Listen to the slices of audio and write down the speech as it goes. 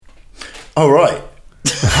Oh, right.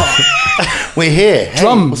 We're here. Hey,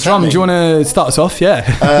 Drum, do you want to start us off?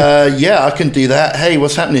 Yeah. Yeah, I can do that. Hey,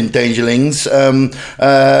 what's happening, Dangerlings?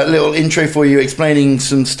 Little intro for you, explaining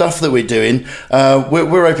some stuff that we're doing.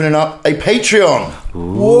 We're opening up a Patreon.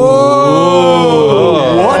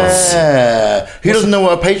 Whoa! What? Who doesn't know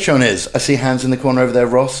what a Patreon is? I see hands in the corner over there,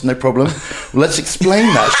 Ross. No problem. Well, let's explain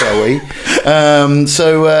that, shall we?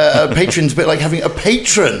 A patron's a bit like having a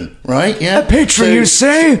patron, right? Yeah. A patron, you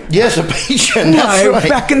say? Yes, a patron. That's right.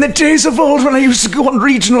 Back in the days of old when I used to go on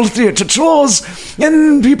regional theatre tours,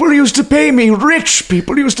 and people used to pay me, rich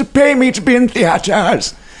people used to pay me to be in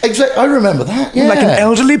theatres. Exactly, I remember that. Yeah, like an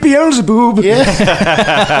elderly Beelzebub.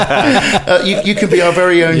 Yeah, you can be our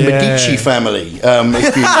very own Medici family.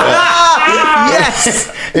 If you, Yes.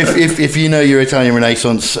 If you know your Italian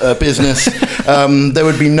Renaissance business, there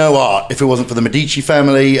would be no art if it wasn't for the Medici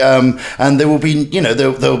family, and there will be,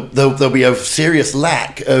 there'll be a serious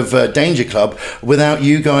lack of Danger Club without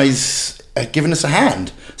you guys giving us a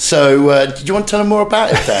hand. So, do you want to tell them more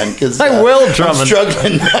about it, Dan? Because I will, Drummond. I'm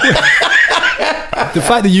struggling. The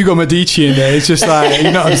fact that you got Medici in there is just like,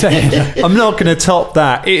 you know what I'm saying? I'm not going to top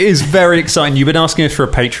that. It is very exciting. You've been asking us for a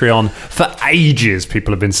Patreon for ages.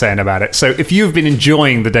 People have been saying about it. So if you've been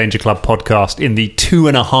enjoying the Danger Club podcast in the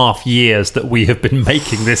 2.5 years that we have been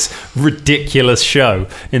making this ridiculous show,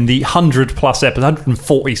 in the 100 plus episodes,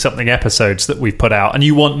 140 something episodes that we've put out, and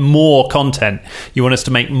you want more content, you want us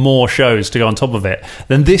to make more shows to go on top of it,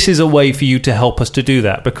 then this is a way for you to help us to do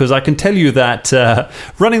that. Because I can tell you that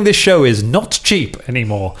running this show is not cheap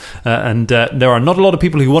anymore, and there are not a lot of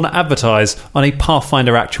people who want to advertise on a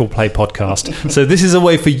Pathfinder actual play podcast. So this is a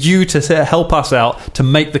way for you to help us out to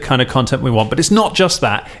make the kind of content we want. But it's not just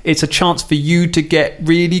that, it's a chance for you to get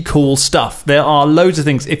really cool stuff. There are loads of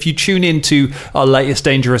things. If you tune into our latest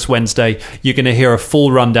Dangerous Wednesday, you're going to hear a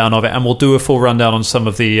full rundown of it, and we'll do a full rundown on some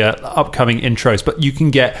of the upcoming intros. But you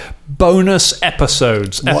can get bonus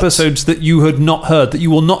episodes that you had not heard, that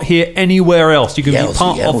you will not hear anywhere else. You can be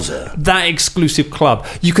part of that exclusive club.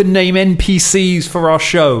 You can name NPCs for our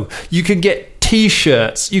show. You can get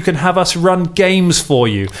t-shirts. You can have us run games for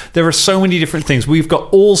you. There are so many different things. We've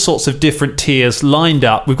got all sorts of different tiers lined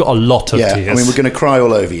up. We've got a lot of tiers. I mean, we're going to cry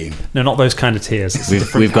all over you. No, not those kind of tiers.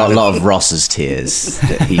 We've got a lot of Ross's tears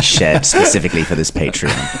that he shed specifically for this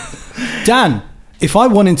Patreon. Dan, if I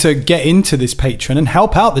wanted to get into this Patreon and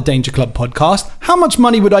help out the Danger Club podcast, how much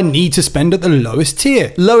money would I need to spend at the lowest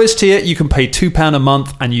tier? Lowest tier, you can pay £2 a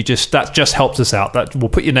month, and that just helps us out. That we'll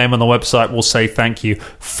put your name on the website. We'll say thank you.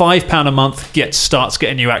 £5 a month starts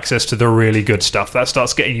getting you access to the really good stuff. That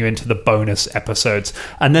starts getting you into the bonus episodes,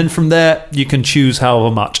 and then from there you can choose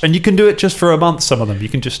however much, and you can do it just for a month. Some of them you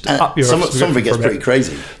can just up your. Some of it gets pretty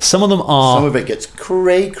crazy. Some of them are. Some of it gets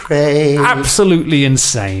cray. Absolutely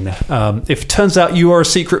insane. If it turns out you are a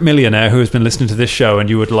secret millionaire who has been listening to this show and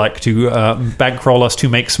you would like to bankroll us to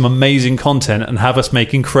make some amazing content and have us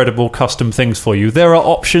make incredible custom things for you, there are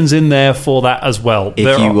options in there for that as well.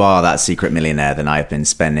 If you are that secret millionaire, then I've been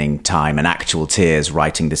spending time and actual tears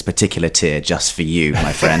writing this particular tier just for you,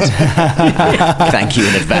 my friend. Thank you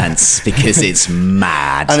in advance, because it's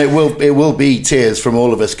mad. And it will be tears from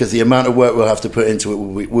all of us, because the amount of work we'll have to put into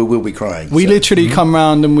it, we'll be crying. We literally come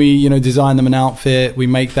round and we design them an outfit, we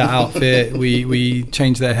make that outfit, we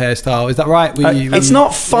change their hairstyle. Is that right? It's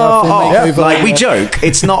not far off. Like, we joke,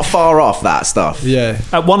 it's not far off that stuff. Yeah.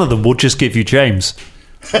 One of them will just give you James.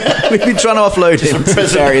 We've been trying to offload him to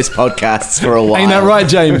various podcasts for a while. Ain't that right,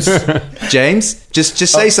 James? James, just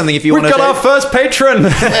say something if you want to. We've got our first patron.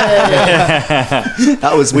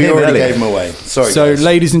 That was we already earlier. gave him away. Sorry. So, guys.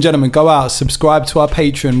 ladies and gentlemen, go out, subscribe to our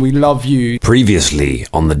Patreon. We love you. Previously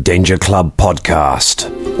on the Danger Club podcast.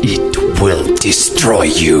 It will destroy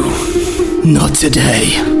you. Not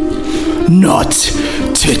today. Not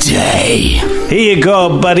today. Here you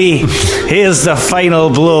go, buddy. Here's the final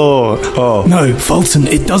blow. Oh no, Fulton!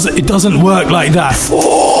 It doesn't work like that.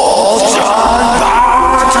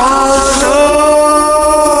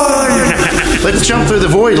 Let's jump through the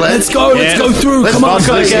void. Let's go through. Come on,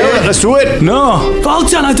 guys. Let's do it. No,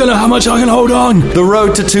 Fulton, I don't know how much I can hold on. The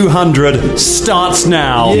road to 200 starts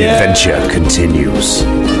now. The adventure continues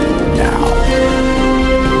now.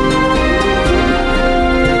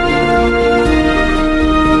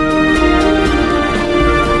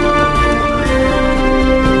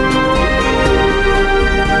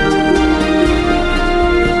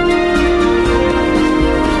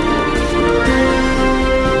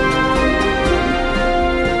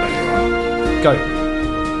 Go.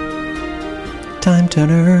 Time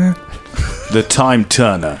turner. The time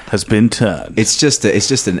turner has been turned. It's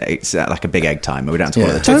like a big egg timer. We don't have to call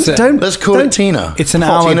it a Let's timer. let's call it Tina. It's an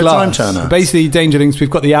Hot Tina hourglass. time turner. Basically, Dangerlings, we've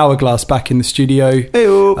got the hourglass back in the studio.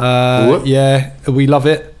 Yeah, we love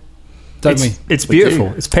it, don't we? It's beautiful.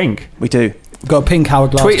 It's pink. We do. We've got a pink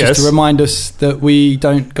hourglass Tweet just us. to remind us that we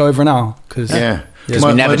don't go over an hour. Cause, Yeah. Because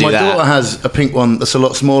we never do my that. daughter has a pink one that's a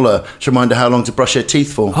lot smaller to remind her how long to brush her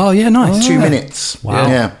teeth for. Oh, yeah, nice. 2 minutes. Wow.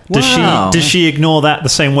 Yeah. Does she ignore that the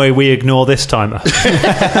same way we ignore this timer?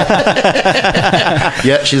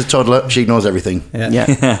 Yeah, she's a toddler. She ignores everything.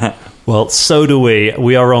 Yeah. Well, so do we.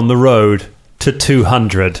 We are on the road to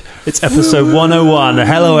 200. It's episode 101.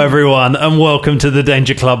 Hello, everyone, and welcome to the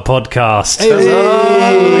Danger Club podcast.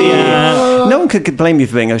 No one could blame you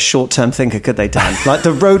for being a short-term thinker, could they, Dan? Like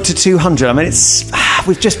the road to 200. I mean, it's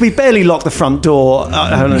we barely locked the front door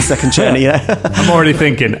on a second journey. You know? I'm already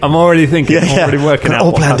thinking. I'm already working Got it out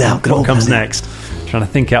all planned out. Got it all what comes planned out. next. Trying to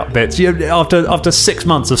think out bits. After 6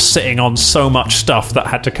 months of sitting on so much stuff that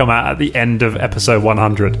had to come out at the end of episode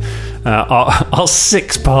 100, our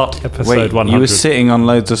 6-part episode 100. You were sitting on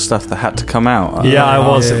loads of stuff that had to come out. Yeah, I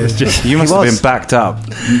was. It was just. You must have been backed up.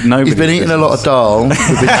 Nobody. He's been eating a lot of dal, we've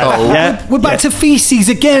been told. Yeah. We're back to feces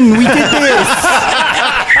again. We did this.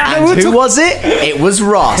 And who was it? It was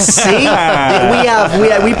Ross. See,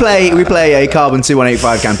 we play a Carbon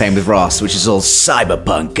 2185 campaign with Ross, which is all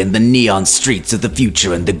cyberpunk and the neon streets of the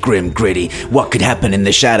future and the grim, gritty. What could happen in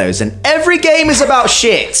the shadows? And every game is about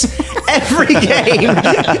shit. Every game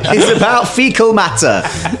is about fecal matter.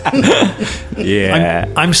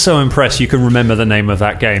 Yeah. I'm so impressed you can remember the name of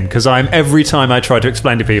that game, because every time I try to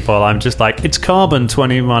explain to people, I'm just like, it's Carbon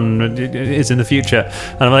 21 is in the future,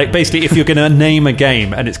 and I'm like, basically, if you're going to name a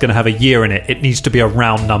game and it's going to have a year in it, it needs to be a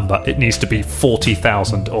round number. It needs to be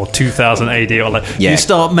 40,000 or 2000 AD, or like Yeah. you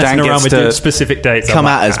start messing Dan around gets with to specific dates. Come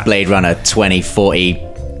I'm out like, as Blade Runner 2040.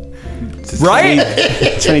 right?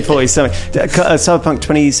 2047. Cyberpunk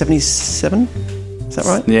 2077? Is that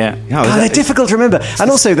right? Yeah. They're difficult to remember. And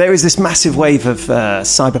also, there is this massive wave of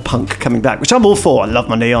cyberpunk coming back, which I'm all for. I love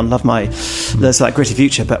my neon, there's that gritty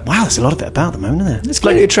future. But wow, there's a lot of it about the moment, isn't there? It's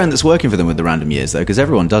clearly a trend that's working for them with the random years, though, because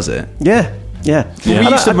everyone does it. Yeah. Yeah. We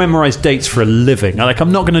used to memorize dates for a living. Like,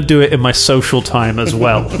 I'm not going to do it in my social time as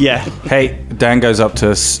well. Yeah. Hey, Dan goes up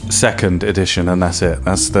to second edition, and that's it.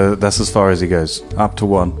 That's as far as he goes. Up to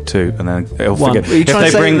 1, 2, and then he'll forget. Are you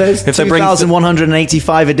trying to say there's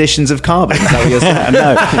 2,185 editions of Carbon? Is that what you're saying?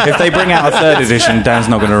 No, if they bring out a third edition, Dan's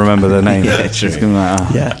not going to remember the name. Yeah, true. He's gonna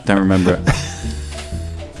be like, don't remember it.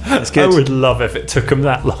 That's I good. would love if it took them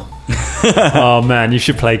that long. Oh man, you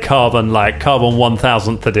should play Carbon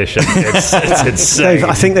 1000th edition. It's insane.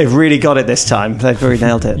 I think they've really got it this time. They've really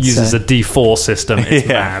nailed it. Uses a D4 system. It's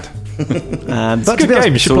mad. But It's a to good be game. You honest,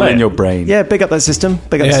 should It's all play in it. your brain. yeah, big up that system.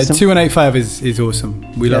 Big up Yeah, that system. 2185 is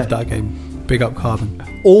awesome. We love that game. Big up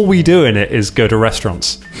Carbon. All we do in it is go to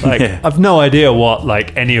restaurants. Like, Yeah. I've no idea what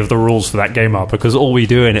any of the rules for that game are, because all we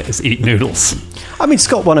do in it is eat noodles. I mean,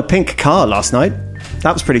 Scott won a pink car last night.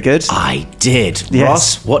 That was pretty good. I did. Yes.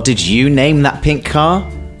 Ross, what did you name that pink car?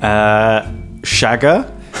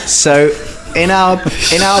 Shagger. So in our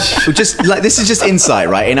just like, this is just insight,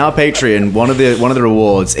 right? In our Patreon, one of the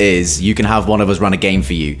rewards is you can have one of us run a game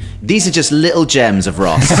for you. These are just little gems of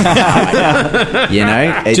Ross. You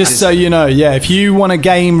know? It's Just so you know, if you want a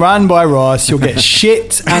game run by Ross, you'll get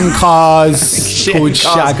shit and cars called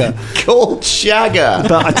Shagger. Called Shagger.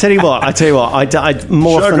 But I tell you what, I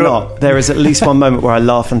more often than not, there is at least one moment where I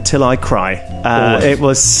laugh until I cry. It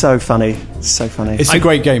was so funny. So funny. It's a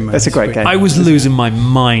great game, man. It's a great game. I was losing my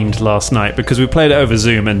mind last night because we played it over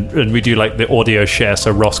Zoom, and we do like the audio share so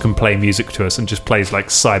Ross can play music to us and just plays like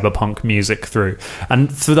cyberpunk music through.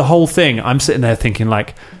 And for the whole thing, I'm sitting there thinking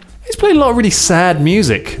like, he's played a lot of really sad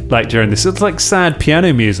music like during this. It's like sad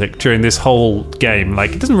piano music during this whole game.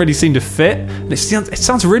 Like, it doesn't really seem to fit. And it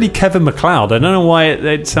sounds really Kevin MacLeod. I don't know why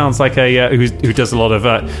it sounds like a who does a lot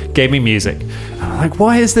of gaming music. And I'm like,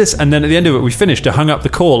 why is this? And then at the end of it, we finished. I hung up the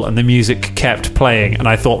call, and the music kept playing. And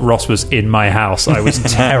I thought Ross was in my house. I was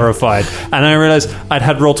terrified. And I realised I'd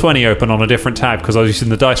had Roll20 open on a different tab because I was using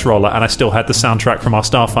the dice roller, and I still had the soundtrack from our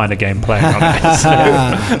Starfinder game playing on it. So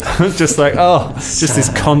I was just like, just this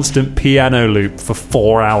constant piano loop for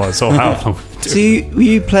 4 hours or how long. So were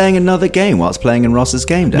you playing another game whilst playing in Ross's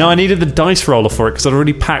game, Dan? No, I needed the dice roller for it because I'd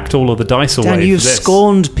already packed all of the dice away. Dan, you've for this.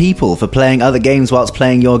 scorned people for playing other games whilst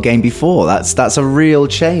playing your game before. That's a real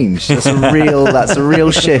change. That's a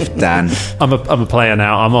real shift, Dan. I'm a player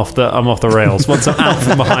now. I'm off the rails. Once I'm out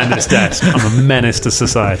from behind this desk, I'm a menace to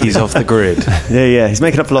society. He's off the grid. Yeah. He's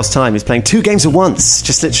making up for lost time. He's playing 2 games at once.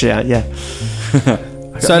 Just literally, yeah.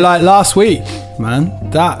 So, like last week, man,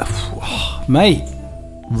 mate,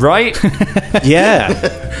 Right? Yeah,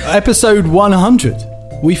 Episode 100.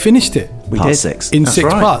 We finished it we Part did. 6. in That's 6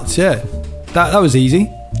 right. parts. Yeah, that was easy.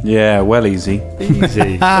 Yeah, well easy.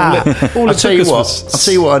 Easy. I'll tell you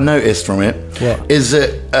what I noticed from it is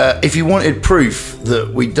What? that if you wanted proof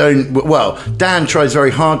that we don't, well, Dan tries very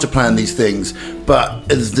hard to plan these things, but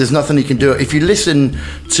there's nothing he can do. If you listen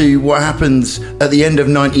to what happens at the end of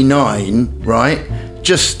 99, right?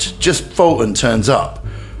 Just Fulton turns up,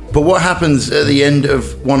 but what happens at the end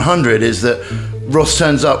of 100 is that Ross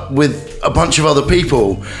turns up with a bunch of other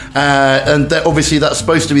people, and obviously that's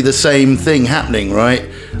supposed to be the same thing happening, right?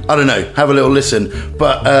 I don't know. Have a little listen,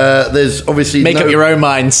 but there's obviously Make up your own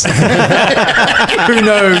minds. Who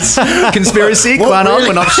knows? Conspiracy? QAnon?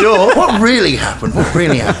 We're not sure. What really happened? What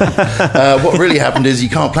really happened is you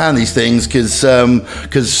can't plan these things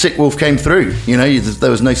because Sick Wolf came through. You know,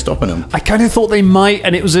 there was no stopping them. I kind of thought they might,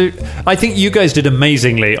 and I think you guys did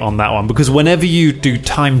amazingly on that one, because whenever you do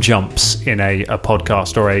time jumps in a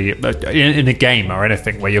podcast or in a game or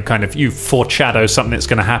anything where you foreshadow something that's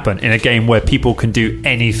going to happen in a game where people can do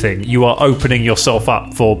anything, you are opening yourself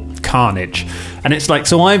up for carnage. And it's like,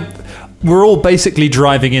 we're all basically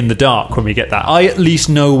driving in the dark when we get that. I at least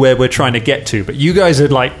know where we're trying to get to, but you guys are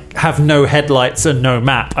like have no headlights and no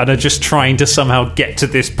map and are just trying to somehow get to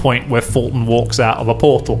this point where Fulton walks out of a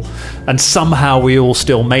portal, and somehow we all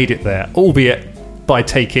still made it there, albeit by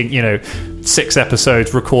taking 6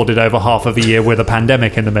 episodes recorded over half of a year with a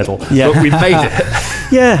pandemic in the middle. Yeah. But we made it.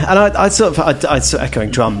 Yeah, and I'd sort of echoing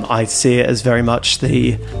Drum. I see it as very much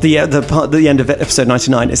the end of episode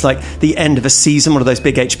 99. It's like the end of a season, one of those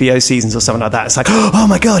big HBO seasons or something like that. It's like, oh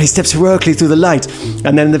my god, he steps heroically through the light,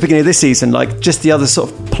 and then in the beginning of this season, like just the other sort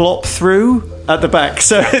of plop through at the back.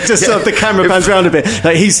 So it just sort of the camera pans around a bit.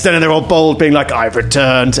 Like he's standing there all bold, being like, "I've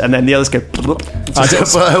returned," and then the others go. But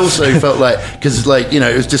I also felt like, because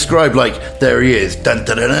it was described like, there he is, dun,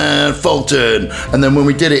 dun, dun, dun, Fulton, and then when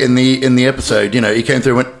we did it in the episode, he came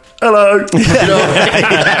through and went, hello.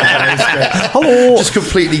 Hello. Just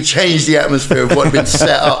completely changed the atmosphere of what had been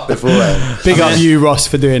set up beforehand. Big up you, Ross,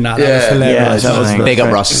 for doing that. That was hilarious. that was Big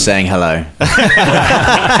up Ross for saying hello.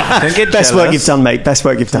 Don't get Best jealous. work you've done, mate. Best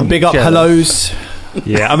work you've done. Big up hellos.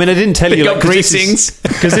 Yeah, I mean, I didn't tell you up greetings.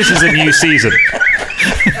 because this is a new season.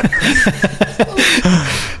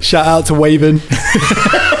 Shout out to Waven.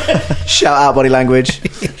 Shout out body language.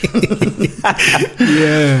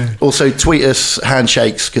 Yeah. Also, tweet us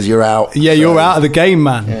handshakes because you're out. Yeah, you're out of the game,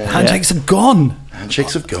 man. Handshakes are gone.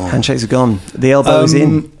 Handshakes have gone. Handshakes are gone. The elbow is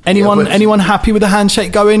in. Anyone happy with the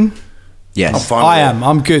handshake going? Yes. I'm fine. I am.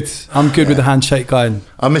 I'm good. I'm good with the handshake going.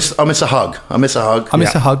 I miss a hug. I miss a hug. I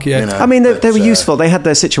miss a hug, yeah. I mean, they were useful. They had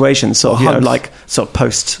their situations, sort of, like sort of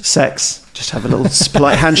post-sex. Just have a little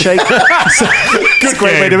polite handshake. It's a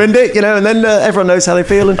great way to end it, and then everyone knows how they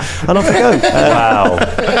feel, and off we go. Wow.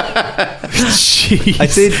 Jeez.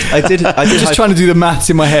 I did. I'm just trying to do the maths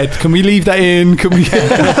in my head. Can we leave that in? Can we?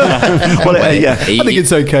 Well, yeah. I think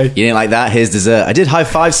it's okay. You didn't like that? Here's dessert. I did high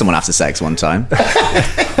five someone after sex one time.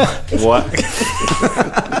 What?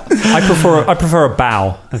 I prefer a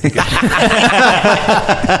bow. I think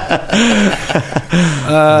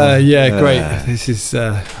Yeah, great. This is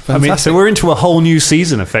fantastic. I mean, so we're into a whole new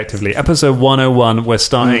season, effectively. Episode 101, we're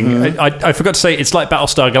starting... I forgot to say, it's like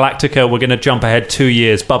Battlestar Galactica. We're going to jump ahead 2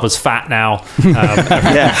 years. Bubba's fat now.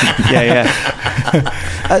 Yeah.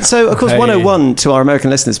 So, of course, 101 to our American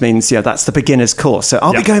listeners means, that's the beginner's course. So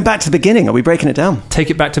are we going back to the beginning? Are we breaking it down? Take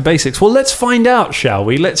it back to basics. Well, let's find out, shall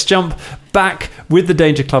we? Let's jump back with the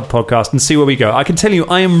Danger Club podcast and see where we go. I can tell you,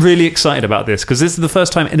 I am really excited about this because this is the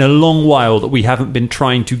first time in a long while that we haven't been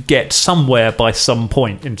trying to get somewhere by some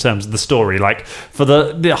point in terms of the story. Like, for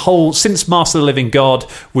the whole... Since Master of the Living God,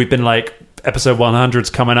 we've been like... Episode 100's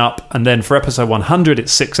coming up, and then for episode 100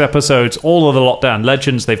 it's 6 episodes, all of the Lockdown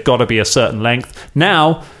Legends, they've got to be a certain length.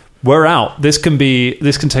 Now we're out. This can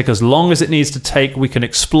take as long as it needs to take. We can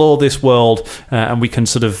explore this world, and we can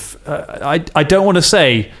sort of I don't want to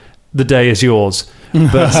say the day is yours,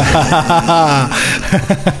 but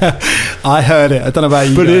I heard it. I don't know about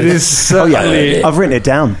you, but guys. it is certainly I've written it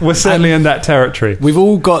down. we're certainly in that territory. We've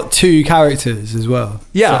all got 2 characters as well.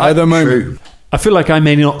 Yeah, so at the moment. True. I feel like I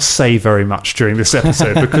may not say very much during this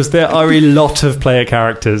episode because there are a lot of player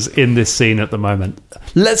characters in this scene at the moment.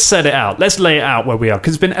 Let's set it out. Let's lay it out where we are,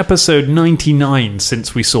 because it's been episode 99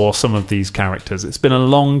 since we saw some of these characters. It's been a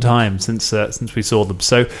long time since we saw them.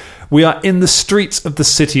 So we are in the streets of the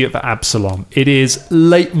city of Absalom. It is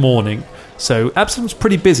late morning, so Absalom's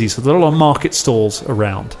pretty busy, so there are a lot of market stalls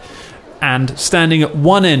around. And standing at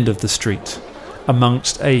one end of the street,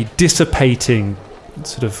 amongst a dissipating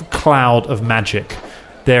sort of cloud of magic,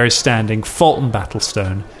 there is standing Fulton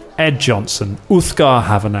Battlestone, Ed Johnson, Uthgar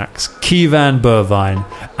Havernax, Kevan Burvine,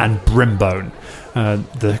 and Brimbone.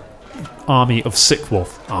 The army of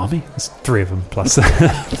Sickwolf. Army? There's 3 of them plus.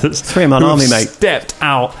 There's 3 man army, mate. Stepped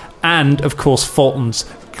out, and of course Fulton's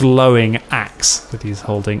glowing axe that he's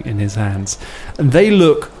holding in his hands. And they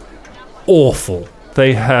look awful.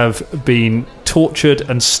 They have been tortured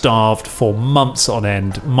and starved for months on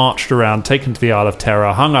end, marched around, taken to the Isle of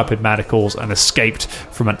Terror, hung up in manacles, and escaped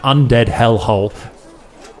from an undead hellhole.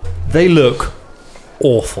 They look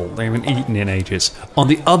awful. They haven't eaten in ages. On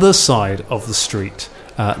the other side of the street,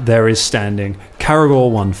 there is standing Caragor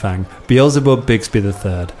Onefang, Beelzebub Bigsby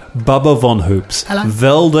III, Bubba Von Hoops,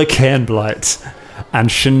 Velda Cairnblight, and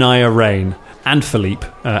Shania Rain, and Philippe,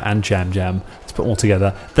 and Jam Jam. To put all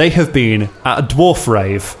together, they have been at a dwarf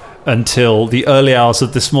rave until the early hours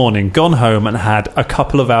of this morning, gone home and had a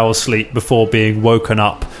couple of hours sleep before being woken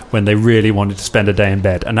up when they really wanted to spend a day in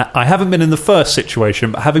bed. And I haven't been in the first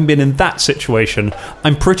situation, but having been in that situation,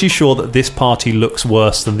 I'm pretty sure that this party looks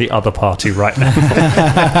worse than the other party right now.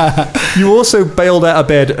 You also bailed out of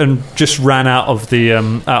bed and just ran out of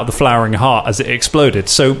the Flowering Heart as it exploded.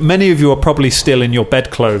 So many of you are probably still in your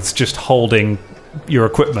bedclothes, just holding your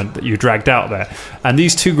equipment that you dragged out there, and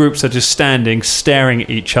these 2 groups are just standing staring at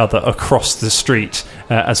each other across the street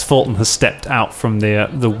as Fulton has stepped out from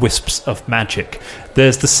the wisps of magic.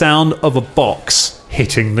 There's the sound of a box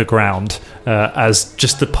hitting the ground as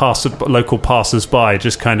just the local passers-by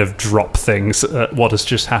just kind of drop things at what has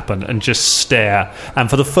just happened and just stare. And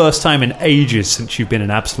for the first time in ages since you've been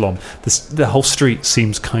in Absalom, the whole street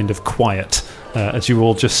seems kind of quiet as you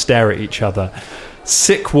all just stare at each other.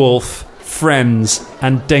 Sickwolf, Friends,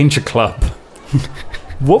 and Danger Club.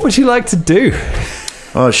 What would you like to do?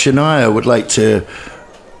 Oh, Shania would like to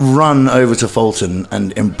run over to Fulton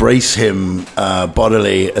and embrace him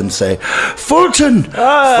bodily and say, Fulton!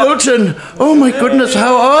 Fulton! Oh my goodness,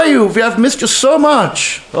 how are you? I've missed you so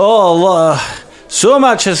much. So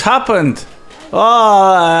much has happened.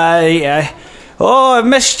 I've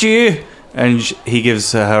missed you. And he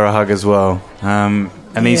gives her a hug as well. And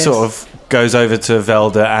he sort of goes over to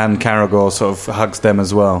Velda and Caragor, sort of hugs them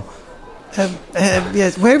as well.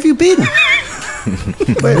 Yes, where have you been?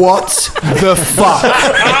 What the fuck?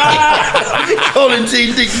 Colin's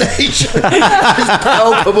indignation is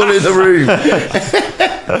palpable in the room.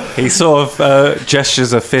 He sort of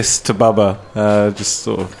gestures a fist to Bubba, just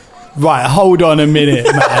sort of. Right, hold on a minute,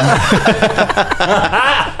 man.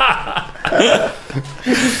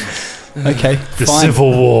 Okay, the fine.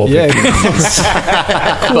 Civil War. Yeah.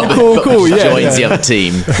 cool. Yeah, joins the other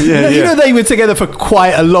team. You know they were together for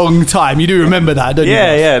quite a long time. You do remember that, don't you?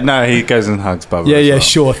 Yeah. No, he goes and hugs Bubba. Yeah,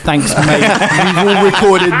 sure. Thanks, mate. We've all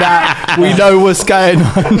recorded that. We know what's going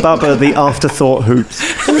on. Bubba, the afterthought hoops.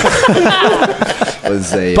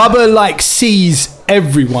 Bubba sees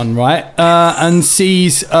everyone, right? And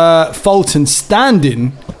sees Fulton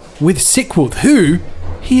standing with Sickwolf, who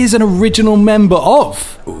he is an original member of.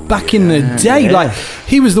 Back in the day,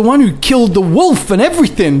 he was the one who killed the wolf and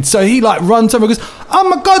everything. So he runs over and goes, "Oh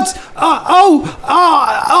my god! Oh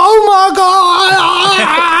my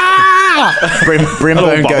god!"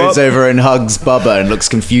 Brimbone goes over and hugs Bubba and looks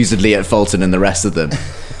confusedly at Fulton and the rest of them.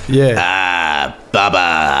 Yeah.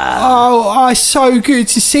 Bubba. Oh, it's so good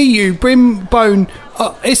to see you, Brimbone.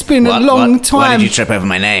 It's been a long time. Why did you trip over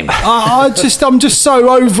my name? I'm just so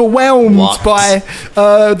overwhelmed by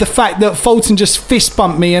the fact that Fulton just fist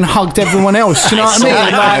bumped me and hugged everyone else. Do you know what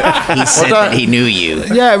I mean? He said that he knew you.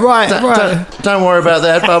 Yeah, right. Don't worry about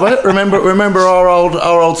that, Bubba. Remember our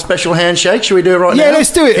old special handshake? Should we do it right now? Yeah,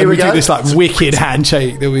 let's do it. Here we go. Do this wicked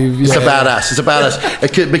handshake that we've. It's about us. It's about us.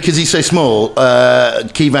 Because he's so small,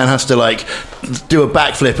 Kevan has to do a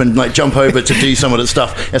backflip and jump over to do some of the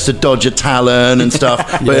stuff. He has to dodge a talon and stuff,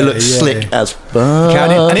 but it looks slick as fuck.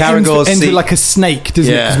 And it ends with a snake,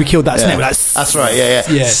 doesn't it? Because we killed that snake. That's right. Yeah.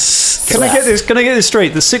 Can I get this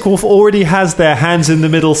straight? The Sickwolf already has their hands in the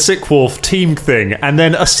middle Sickwolf team thing, and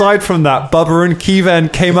then aside from that, Bubba and Kevan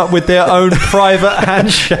came up with their own private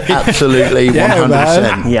handshake. Absolutely,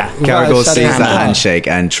 100%. Yeah. Caragor sees that handshake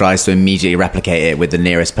and tries to immediately replicate it with the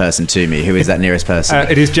nearest person to me. Who is that nearest person?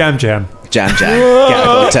 It is Jam Jam. Jam Jam.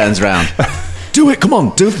 Caragor turns around. Do it, come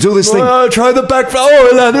on, do this thing. Try the back. Oh,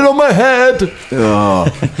 it landed on my head. Oh,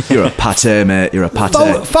 you're a pater, mate. You're a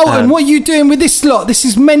pater. Fulton, what are you doing with this lot? This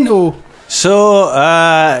is mental. So,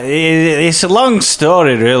 it's a long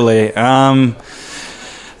story, really.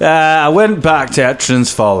 I went back to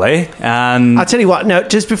Etrin's Folly, and I'll tell you what, no,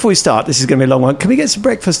 just before we start, this is going to be a long one. Can we get some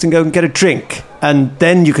breakfast and go and get a drink? And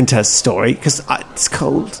then you can tell us the story, because it's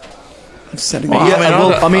cold. Setting Yeah,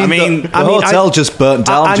 the hotel just burnt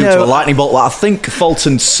down I due know. to a lightning bolt that I think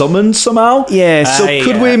Fulton summoned somehow. Yes. So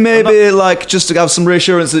could we maybe, just to have some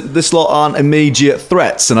reassurance that this lot aren't immediate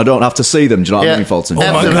threats and I don't have to see them? Do you know what I mean, Fulton?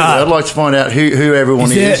 Absolutely. I'd like to find out who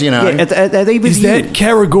everyone is, you know. Are they with Is you? that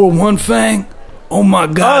Caragor One Fang? Oh my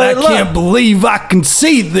God, Oh, I can't believe I can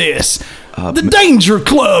see this. The Danger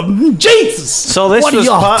Club. Jesus. So this what was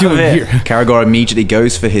are y'all part of doing it. here? Caragor immediately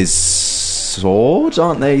goes for his sword,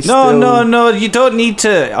 aren't they? No, you don't need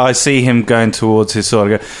to. I see him going towards his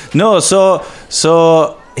sword. No,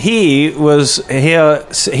 so he was here.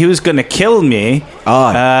 He was going to kill me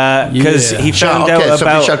because he found out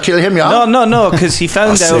about. We shall kill him, yeah? No, because he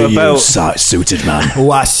found out about. Suited man.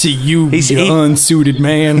 Oh, I see you, you unsuited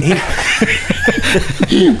man.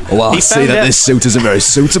 Well, I see that this suit isn't very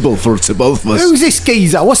suitable to both of us. Who's this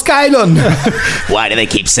geezer? What's going on? Why do they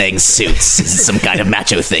keep saying suits? Is this some kind of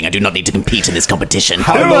macho thing? I do not need to compete in this competition.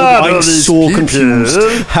 I'm so confused.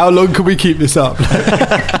 How long can we keep this up?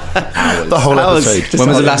 The whole episode. When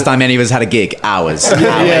was the last time any of us had a gig? Hours.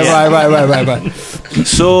 Yeah, right.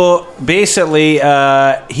 So basically,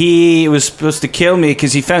 he was supposed to kill me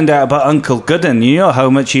because he found out about Uncle Gooden. You know how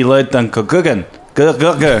much he loved Uncle Gooden.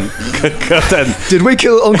 Gooden. Did we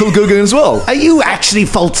kill Uncle Guggen as well? Are you actually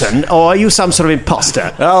Fulton, or are you some sort of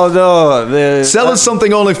imposter? Oh no! Sell us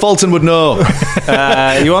something only Fulton would know.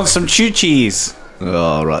 You want some chew cheese?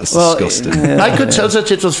 Oh, right, it's disgusting. I could tell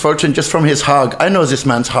that it was Fulton just from his hug. I know this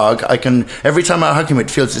man's hug. Every time I hug him,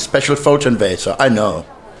 it feels a special Fulton way, so I know.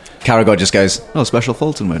 Caragor just goes, special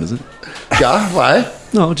Fulton way, does it? Yeah, why?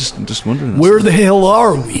 No, just wondering. Where the hell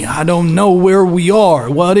are we? I don't know where we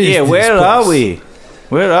are. What is this where place? are we?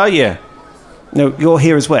 Where are you? No, you're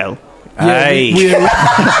here as well.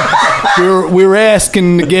 We're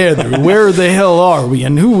asking together. Where the hell are we?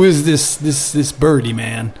 And who is this birdie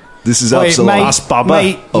man? This is Wait, Absalom.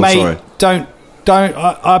 mate, sorry. don't.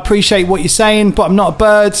 I appreciate what you're saying, but I'm not a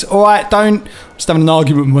bird. All right, don't. I'm just having an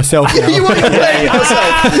argument with myself now.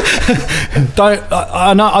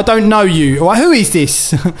 I don't know you. All right, who is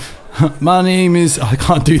this? My name is. I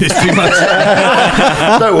can't do this too much.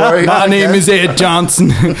 Don't worry. My name is Ed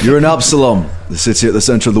Johnson. You're in Absalom, the city at the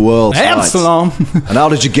centre of the world. Absalom. Right. And how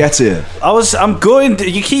did you get here? I'm going to...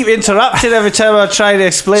 You keep interrupting every time I try to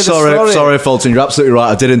explain the story. Sorry, Fulton, you're absolutely right.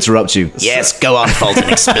 I did interrupt you. Yes, go on, Fulton,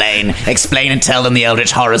 explain. Explain and tell them the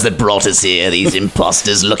eldritch horrors that brought us here. These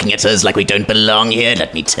imposters looking at us like we don't belong here.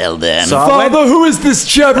 Let me tell them. Father, who is this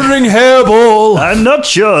jabbering hairball? I'm not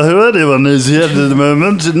sure who anyone is here at the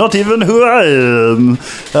moment, not even who I am.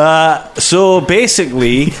 So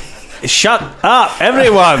basically, shut up,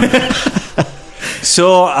 everyone.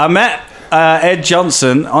 So I met Ed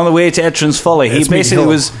Johnson on the way to Etran's Folly. He basically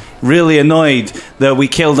was really annoyed that we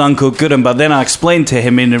killed Uncle Gooden, but then I explained to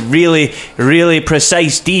him in a really, really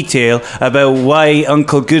precise detail about why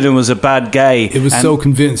Uncle Gooden was a bad guy. It was so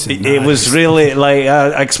convincing. It was really like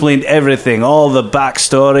I explained everything, all the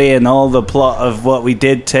backstory and all the plot of what we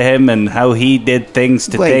did to him and how he did things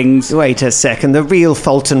to things. Wait a second, the real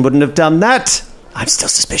Fulton wouldn't have done that. I'm still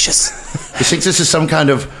suspicious. You think this is some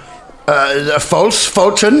kind of a false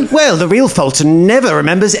Fulton? Well, the real Fulton never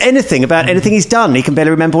remembers anything about anything he's done. He can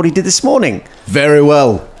barely remember what he did this morning. Very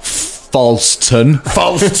well, Falston.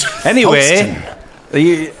 Anyway,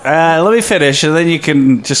 let me finish, and then you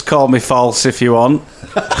can just call me false if you want.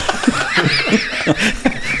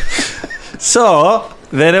 So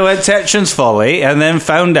then I went to Etran's Folly, and then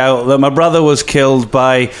found out that my brother was killed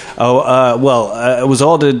by was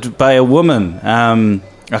ordered by a woman.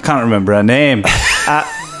 I can't remember her name.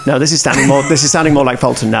 No, this is sounding more like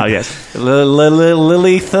Fulton now. Yes,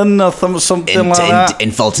 Lilithan or something like that. In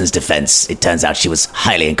Fulton's defense, it turns out she was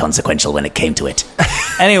highly inconsequential when it came to it.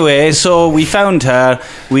 Anyway, so we found her.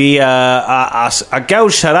 I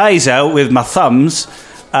gouged her eyes out with my thumbs,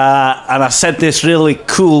 and I said this really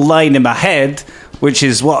cool line in my head, which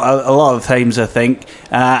is what a lot of times I think,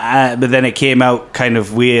 but then it came out kind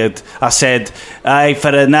of weird. I said, "Eye for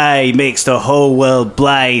an eye makes the whole world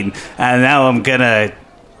blind, and now I'm gonna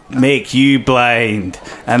make you blind."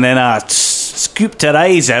 And then I scooped her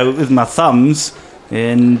eyes out with my thumbs,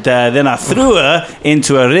 and then I threw her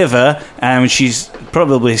into a river, and she's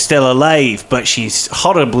probably still alive, but she's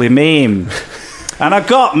horribly maimed. And I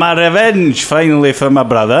got my revenge finally for my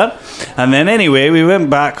brother. And then anyway, we went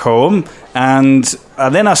back home, and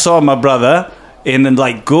then I saw my brother in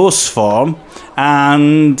like ghost form,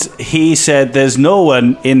 and he said there's no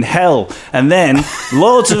one in hell. And then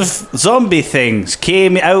loads of zombie things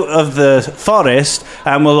came out of the forest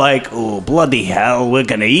and were like, "Oh, bloody hell, we're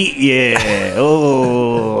gonna eat you."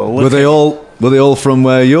 Oh, Were they all from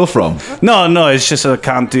where you're from? No, it's just I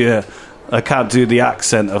can't do I can't do the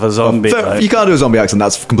accent of a zombie. You can't do a zombie accent.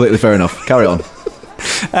 That's completely fair enough. Carry on.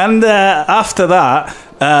 And after that,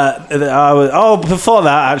 before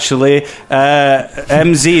that, actually,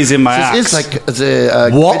 MZ is in my axe. It's like the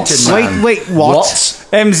What? Wait, what?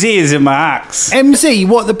 MZ is in my axe. MZ,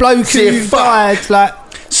 what, the bloke who died? Like,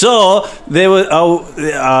 So they were.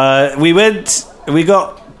 We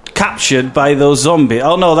got captured by those zombies.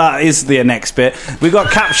 Oh no, that is the next bit. We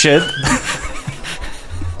got captured.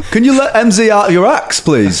 Can you let MZ out of your axe,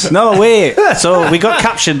 please? No, wait. So we got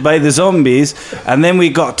captured by the zombies, and then we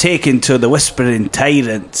got taken to the Whispering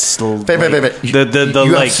Tyrants. You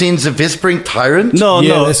have scenes of Whispering Tyrant? No,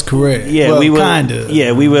 that's correct. Yeah, well, we were kinda.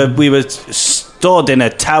 Yeah, we were stored in a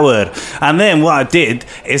tower, and then what I did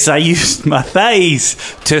is I used my thighs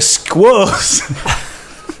to squash.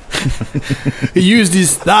 He used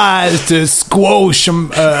his thighs to squash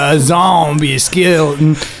a zombie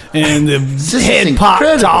skeleton, and the head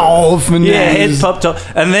popped off. And head popped off.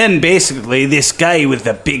 And then basically this guy with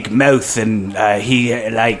the big mouth, and he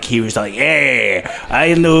was like, "Hey,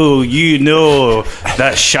 I know you know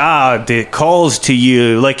that shard. It calls to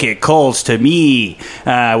you like it calls to me.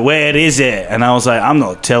 Where is it?" And I was like, "I'm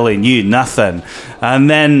not telling you nothing." And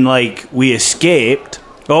then we escaped.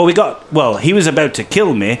 He was about to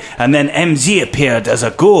kill me, and then MZ appeared as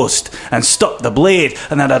a ghost and stopped the blade,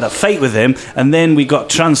 and I had a fight with him, and then we got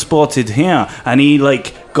transported here, and he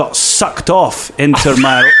got sucked off into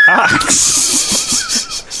my axe.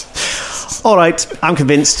 All right, I'm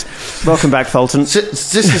convinced. Welcome back, Fulton.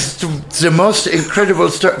 This is the most incredible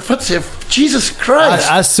story. Jesus Christ!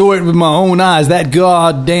 I saw it with my own eyes. That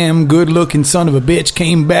goddamn good-looking son of a bitch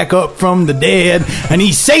came back up from the dead, and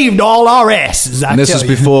he saved all our asses. And this was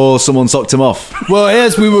before someone sucked him off. Well,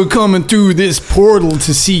 as we were coming through this portal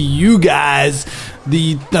to see you guys,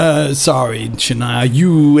 sorry,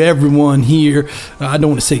 Shania, everyone here, I don't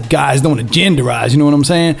want to say guys, don't want to genderize, you know what I'm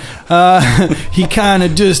saying? He kind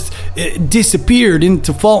of just disappeared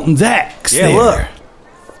into Fulton's axe. Yeah, there.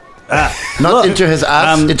 Not into his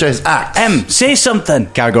ass, into his axe. Say something.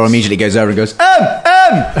 Caragor immediately goes over and goes,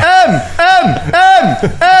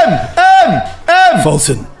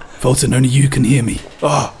 Fulton, only you can hear me.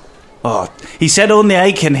 Oh, he said only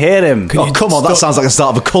I can hear him. Come on, that sounds like the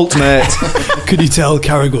start of a cult, mate. Could you tell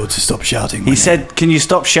Caragor to stop shouting? He said, "Can you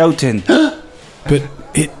stop shouting?" But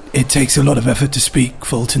it takes a lot of effort to speak,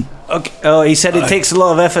 Fulton. Okay. Oh, he said it takes a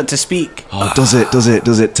lot of effort to speak. Oh, does it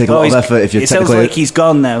take a lot of effort if you're technically... It sounds like he's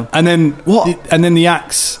gone now. And then and then the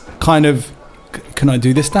axe kind of... Can I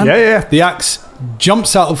do this, Dan? Yeah. The axe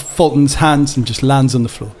jumps out of Fulton's hands and just lands on the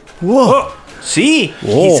floor. Whoa. See?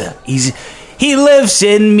 Whoa. He lives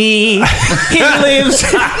in me. He lives...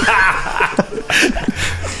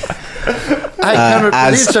 I cannot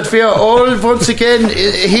believe that we are all once again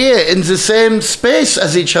here in the same space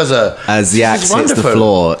as each other. As the axe hits the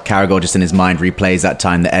floor, Caragor just in his mind replays that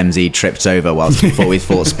time that MZ tripped over before we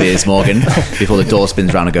fought Spears Morgan, before the door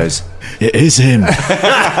spins around and goes, "It is him."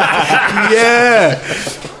 Yeah.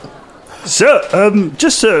 So,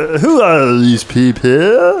 who are these people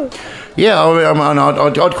here? Yeah,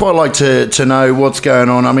 I'd quite like to know what's going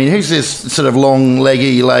on. I mean, who's this sort of long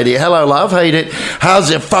leggy lady? Hello, love. Hate it. How's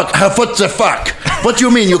the fuck? What the fuck? What do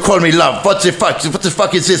you mean you call me love? What the fuck? What the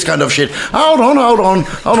fuck is this kind of shit? Hold on,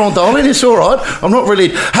 darling. It's all right. I'm not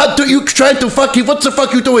really. How do you trying to fuck you? What the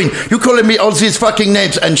fuck you doing? You calling me all these fucking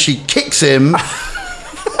names? And she kicks him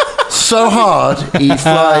so hard he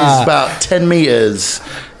flies about 10 meters.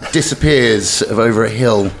 Disappears over a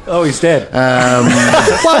hill. Oh, he's dead. Well,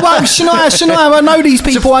 Shania, I know these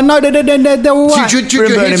people. I know that they're all right.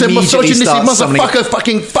 He's a misogynistic motherfucker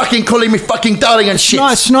fucking calling me fucking darling and shit.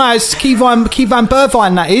 Shania, it's Keyvan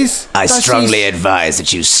Burvine, that is. I strongly advise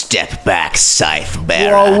that you step back, scythe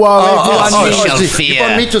bearer. Whoa, you shall fear you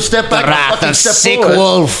want me to step back? the wrath of step sick forward.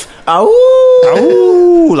 wolf.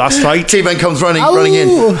 Oh, that's right. Keyvan comes running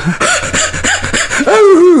in.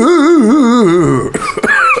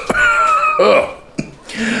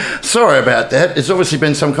 Sorry about that. There's obviously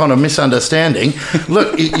been some kind of misunderstanding.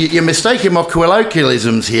 Look, you're mistaking my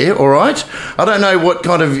colloquialisms here, all right? I don't know what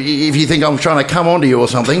kind of, if you think I'm trying to come onto you or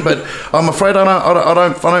something, but I'm afraid I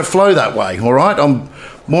don't flow that way, all right? I'm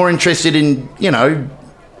more interested in,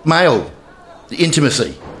 male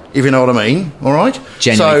intimacy, if you know what I mean, all right?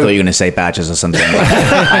 Genuinely thought you were going to say badgers or something.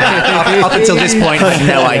 Up until this point, I had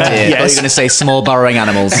no idea. Yes. I thought you were going to say small burrowing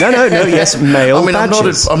animals. No, yes, male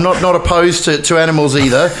badgers. I'm not opposed to animals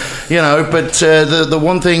either, but the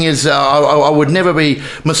one thing is I would never be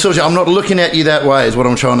misogynist. I'm not looking at you that way is what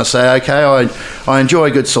I'm trying to say, okay? I enjoy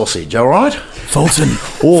a good sausage, all right? Fulton.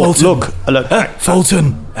 Look.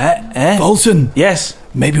 Fulton. Eh? Fulton. Yes?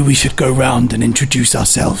 Maybe we should go round and introduce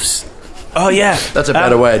ourselves. Oh, yeah. That's a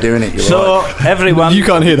better way of doing it. You're So, right. everyone... You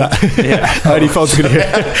can't hear that. Only Fulton's going to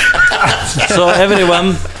hear it. So,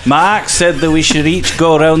 everyone, my axe said that we should each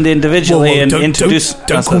go around individually and introduce...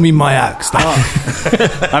 Don't call me my axe.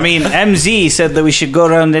 I mean, MZ said that we should go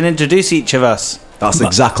around and introduce each of us. That's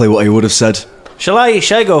exactly what he would have said. Shall I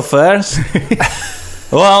go first?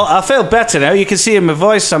 Well, I feel better now. You can see in my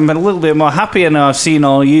voice I'm a little bit more happier now I've seen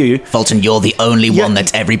all you. Fulton, you're the only one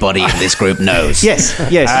that everybody in this group knows. Yes.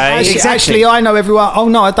 Actually, I know everyone. Oh,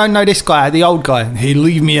 no, I don't know this guy, the old guy. He'll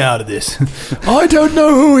leave me out of this. I don't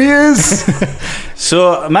know who he is.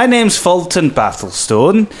 So, my name's Fulton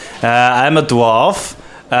Battlestone. I'm a dwarf.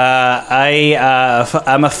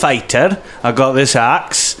 I'm a fighter. I got this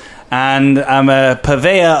axe. And I'm a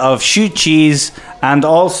purveyor of shoe cheese and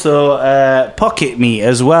also pocket meat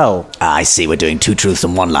as well. I see, we're doing 2 truths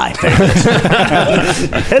and 1 lie. Very good.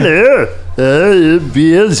 Hello,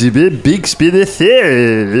 Beelzebub Bixby the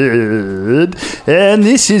Third, and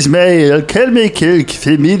this is my alchemical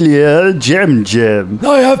familiar Jam Jam.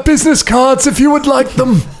 I have business cards if you would like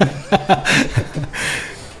them.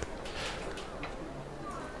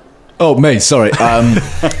 Oh, me, sorry.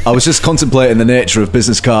 I was just contemplating the nature of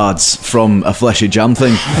business cards from a fleshy jam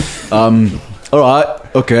thing. Alright,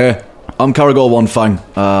 okay. I'm Caragor One Fang.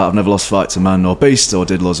 I've never lost a fight to man nor beast, or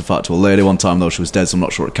did loads of fight to a lady one time, though she was dead, so I'm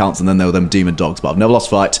not sure it counts, and then there were them demon dogs, but I've never lost a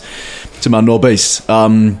fight to man nor beast.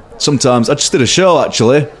 Sometimes, I just did a show,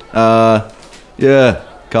 actually. Yeah,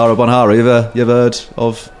 Cara Bonhara. You ever heard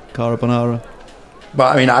of Cara Bonhara?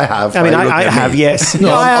 But I mean, I have. I have, yes.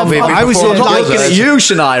 No, I was not looking at you,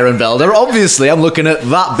 Shania and Velda. Obviously, I'm looking at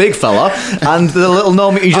that big fella and the little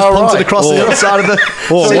gnome you just punted across the other side of the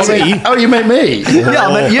city. Oh, you meant me? Yeah,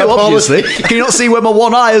 I meant you, obviously. Can you not see where my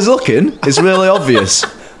one eye is looking? It's really obvious.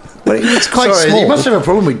 But it's quite small. You must have a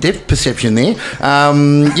problem with depth perception there.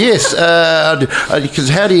 Yes, because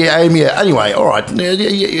how do you aim your... Anyway, all right.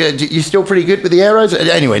 You're still pretty good with the arrows?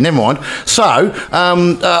 Anyway, never mind. So,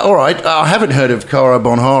 all right, I haven't heard of Cara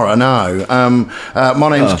Bonhara, no. My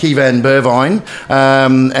name's Kevan Burvine,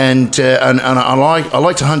 and I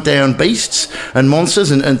like to hunt down beasts and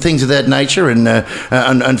monsters and things of that nature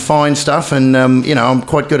and find stuff, and, I'm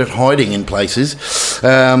quite good at hiding in places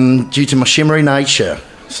due to my shimmery nature.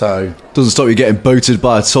 So doesn't stop you getting booted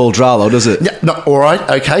by a tall Dralo, does it? Yeah, no, all right,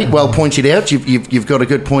 okay, well pointed out. You've got a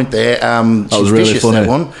good point there. That was really funny. That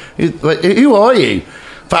one. Who are you?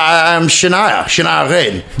 Shania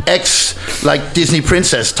Ren, ex Disney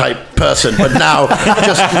princess type person, but now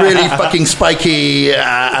just really fucking spiky.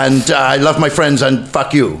 And I love my friends and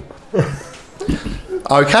fuck you.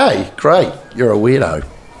 Okay, great. You're a weirdo.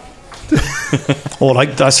 All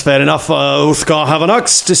right, that's fair enough. Uthgar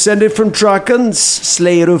Havanax, descended from dragons,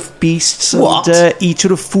 slayer of beasts, and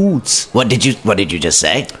eater of foods. What did you just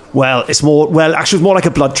say? Well, it's more like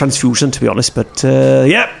a blood transfusion, to be honest. But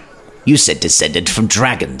yeah, you said descended from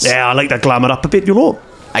dragons. Yeah, I like that glamour up a bit,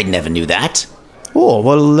 I never knew that. Oh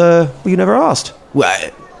well, you never asked.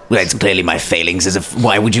 Well, it's clearly my failings.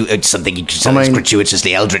 Why would you... something as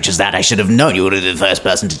gratuitously eldritch as that, I should have known. You were the first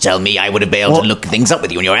person to tell me. I would have been able to look things up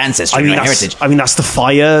with you and your ancestry and your heritage. I mean, that's the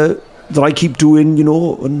fire that I keep doing,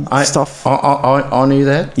 and stuff. I knew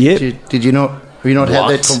that. Yeah. Did you not... Have you not had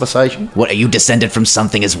that conversation? What, are you descended from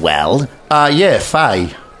something as well? Yeah,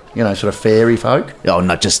 fae. Sort of fairy folk. Oh,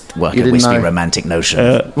 not just a wispy romantic notion.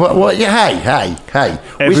 Yeah, hey.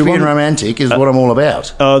 Wispy and romantic is what I'm all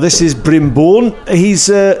about. This is Brimborn. He's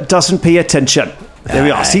doesn't pay attention. There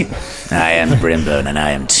we are. See, I am Brimborn, and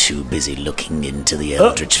I am too busy looking into the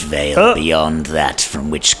Eldritch Vale beyond that,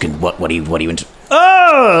 from which can... What are you into...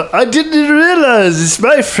 Oh, I didn't realize it's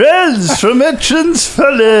my friends from Entrance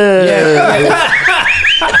Folly.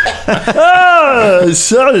 Oh,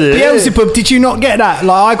 sorry. Beelzebub, did you not get that?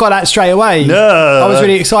 I got that straight away. No. I was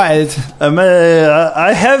really excited.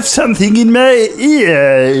 I have something in my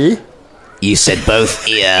ear. You said both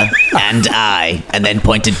ear and eye, and then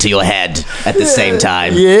pointed to your head at the same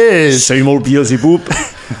time. Yes. Same old Beelzebub.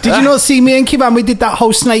 Did you not see me and Kivan? We did that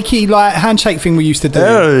whole snaky handshake thing we used to do.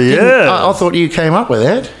 Oh, yeah. I thought you came up with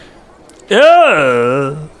that.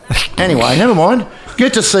 Yeah. Anyway, never mind.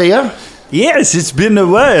 Good to see you. Yes, it's been a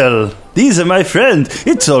while. These are my friends.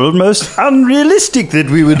 It's almost unrealistic that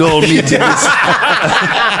we would all meet in this.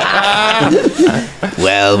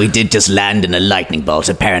 Well, we did just land in a lightning bolt,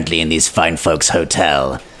 apparently, in these fine folks'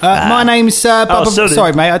 hotel. My name's Bubba...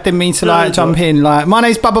 sorry, mate, I didn't mean to jump in. My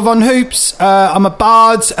name's Bubba Von Hoops. I'm a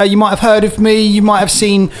bard. You might have heard of me. You might have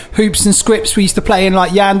seen Hoops and Scripts. We used to play in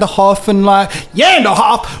Yanderhof and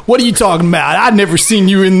Yanderhof? What are you talking about? I've never seen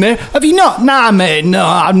you in there. Have you not? Nah, man. No,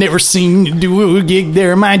 I've never seen you do a gig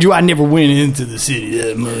there. Mind you, I never never went into the city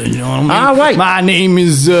that much. You know what I mean? Ah, wait. My name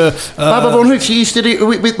is Baba Von Hoops, you used to do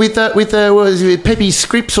with Peppy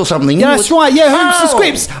Scripps or something. Yeah, that's right. Yeah, Hoops and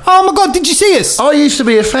Scripps. Oh my God, did you see us? I used to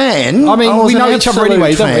be a fan. I mean, was we an know each other absolute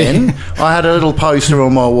anyway, don't we? fan. I had a little poster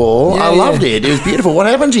on my wall. Yeah, I loved it. It was beautiful. What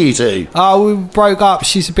happened to you two? Oh, we broke up.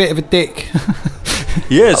 She's a bit of a dick.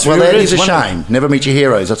 Yes, Well, that is a shame. Never meet your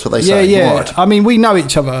heroes. That's what they say. Yeah. What? I mean, we know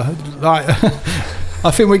each other. Like,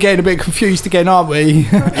 I think we're getting a bit confused again, aren't we?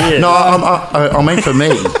 No, I mean for me.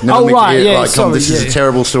 Never Oh, meet right, your, yeah, like, sorry, this is yeah. a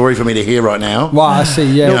terrible story for me to hear right now. Right, I see.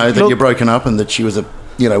 Yeah. You know, that you're broken up and that she was a,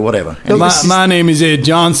 whatever. My name is Ed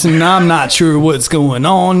Johnson. I'm not sure what's going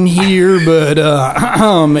on here, but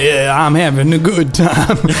yeah, I'm having a good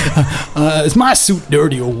time. Is my suit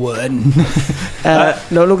dirty or what?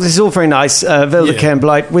 No, look, this is all very nice. Velda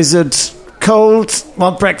Blight, wizard, cold,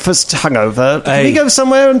 want breakfast, hungover. Can we go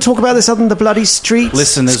somewhere and talk about this other than the bloody streets?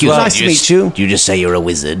 Listen, as Excuse well. me, Nice to meet you. Did you just say you're a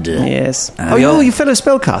wizard? Yes. You fellow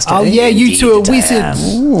spellcaster. Oh, eh? yeah, you Indeed, two are I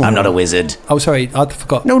wizards. am. I'm not a wizard. Oh, sorry, I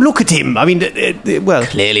forgot. No, look at him. I mean, well,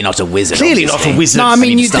 Clearly not a wizard. clearly obviously. not a wizard. No, I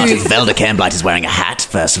mean, you Starting do. Velda Cairnblight is wearing a hat,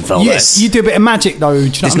 first and foremost. Yes, you do a bit of magic, though. Do you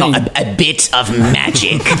know It's what I not mean? a bit of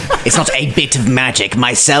magic. It's not a bit of magic.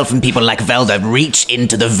 Myself and people like Velda reach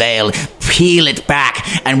into the veil, peel it back,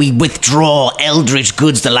 and we withdraw eldritch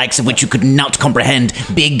goods, the likes of which you could not comprehend.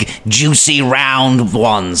 Big, juicy, round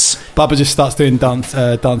ones. Bubba just starts doing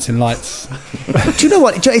dancing lights. Do you know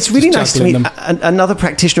what? It's really Just nice to meet juggling another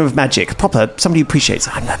practitioner of magic, somebody who appreciates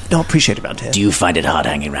it. I'm not appreciated around here. Do you find it hard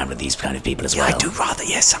hanging around with these kind of people as well? I do rather,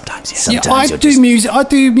 yes, sometimes, yes. Sometimes Yeah, I you're do just- music. I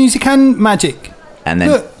do music and magic. And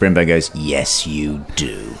then Look. Brimbo goes, yes, you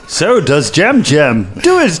do. So does Jam Jam.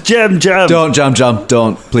 Do it, Jam Jam. Don't, Jam Jam.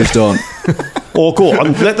 Don't. Please don't. Or go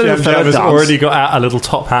on, let the Jam fellow has dance. already got out a little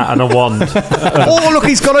top hat and a wand. Oh, look,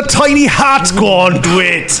 he's got a tiny hat. Go on, do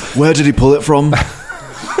it. Where did he pull it from?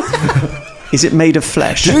 Is it made of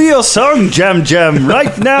flesh? Do your song, Jam Jam,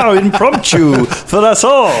 right now, impromptu, for us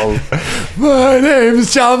all. My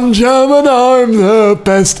name's Jam Jam and I'm the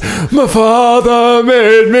best. My father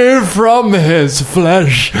made me from his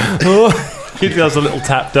flesh. He does a little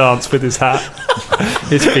tap dance with his hat.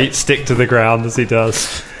 His feet stick to the ground as he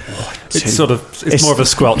does. It's more of a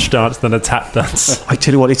squelch dance than a tap dance. I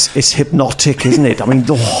tell you what, it's hypnotic, isn't it? I mean,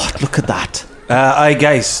 look at that. Aye,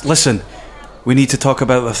 guys, listen. We need to talk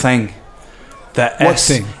about the thing. The What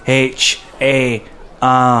thing? SHARD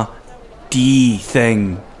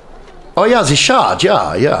thing. Oh, yeah, it's a shard.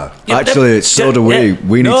 Yeah. Actually, so do we.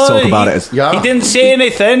 We need to talk about it. Yeah. He didn't say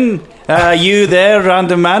anything. You there,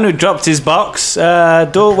 random man who dropped his box.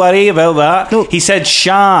 Don't worry about that. No. He said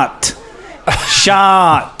shart.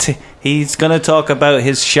 Shart. He's going to talk about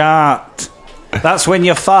his shart. That's when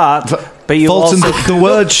you fart, but you Fulton, also... the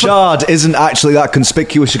word shard isn't actually that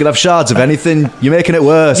conspicuous. You could have shards of anything. You're making it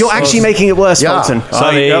worse. You're actually making it worse, Yeah. Fulton.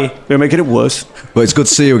 Sorry. You're making it worse. But it's good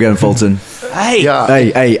to see you again, Fulton. Hey. Yeah.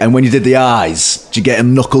 Hey, and when you did the eyes, did you get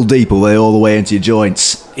them knuckle deep all the way into your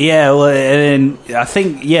joints? Yeah, well, and I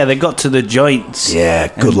think, they got to the joints. Yeah,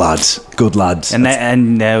 good lads. Good lads.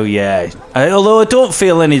 And now, although I don't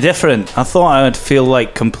feel any different. I thought I would feel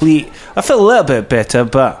like complete... I feel a little bit better,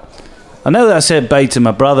 but... I know that I said bye to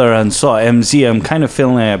my brother and saw MZ. I'm kind of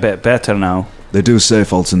feeling a bit better now. They do say,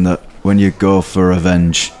 Fulton, that when you go for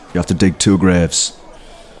revenge, you have to dig 2 graves.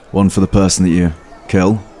 One for the person that you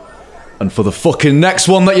kill, and for the fucking next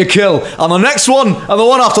one that you kill, and the next one, and the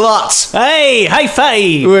one after that. Hey, high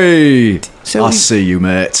five! Wait, So I you- see you,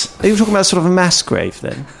 mate. Are you talking about sort of a mass grave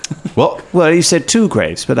then? What? Well, you said 2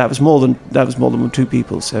 graves, but that was more than 2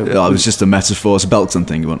 people. So Yeah, it was just a metaphor. It's a Belton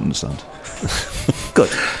thing. You won't understand.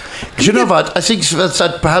 good. Do you know what? I think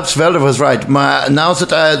that perhaps Velda was right. Now that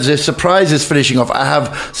the surprise is finishing off, I have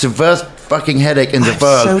the worst fucking headache in the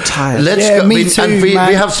world. so tired. Let's Yeah, go. me too, and we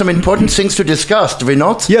man. have some important things to discuss, do we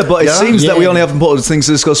not? Yeah, but it seems that we only have important things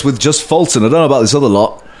to discuss with just Fulton. I don't know about this other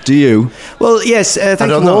lot. Do you? Well, yes, thank don't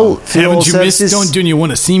you know. all for your Haven't you missed? services. Don't you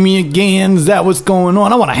want to see me again? Is that what's going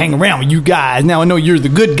on? I want to hang around with you guys. Now I know you're the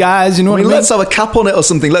good guys. You know I what mean, I mean? let's have a cap on it or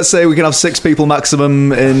something. Let's say we can have 6 people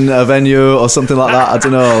maximum in a venue or something like that. I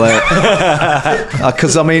don't know,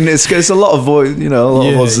 because I mean, it's a lot of a lot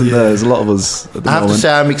of us in there. There's a lot of us at the I have to moment.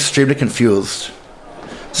 say, I'm extremely confused.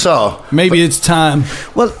 So, Maybe it's time.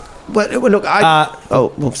 Well, look,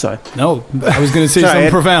 sorry. No, I was going to say Sorry, something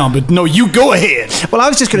Ed. profound, but no, you go ahead. Well, I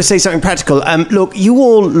was just going to say something practical. Look, you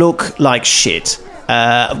all look like shit.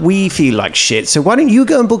 We feel like shit, so why don't you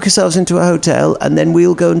go and book yourselves into a hotel, and then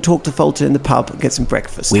we'll go and talk to Fulton in the pub and get some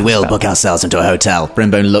breakfast. We will book ourselves into a hotel.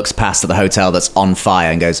 Brimbone looks past at the hotel that's on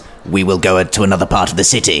fire and goes, we will go to another part of the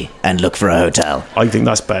city and look for a hotel. I think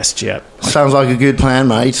that's best, yeah. Sounds like a good plan,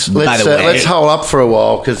 mate. Let's hole up for a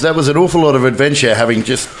while, because that was an awful lot of adventure, having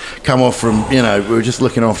just come off from, we were just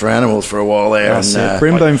looking after animals for a while there.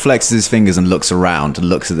 Brimbone flexes his fingers and looks around and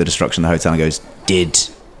looks at the destruction of the hotel and goes,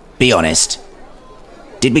 Be honest.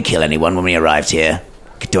 Did we kill anyone when we arrived here?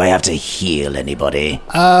 Do I have to heal anybody?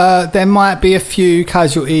 There might be a few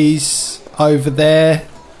casualties over there.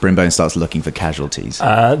 Brimbone starts looking for casualties.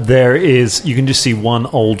 There is, you can just see one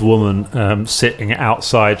old woman sitting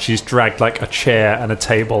outside. She's dragged like a chair and a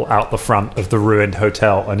table out the front of the ruined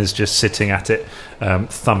hotel and is just sitting at it,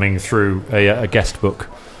 thumbing through a guest book.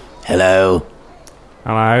 Hello?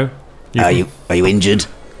 Hello? Are you injured?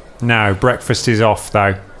 No, breakfast is off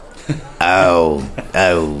though.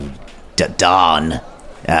 Darn.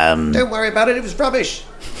 Don't worry about it, it was rubbish.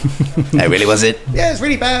 Oh, really, was it? Yeah, it's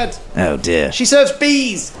really bad. Oh, dear. She serves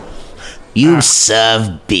bees. You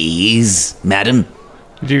serve bees, madam?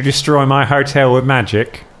 Did you destroy my hotel with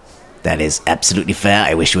magic? That is absolutely fair.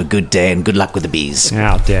 I wish you a good day and good luck with the bees.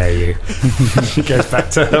 How dare you. She goes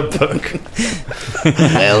back to her book.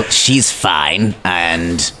 Well, she's fine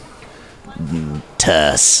and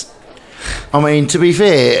terse. I mean, to be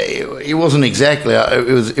fair, it wasn't exactly.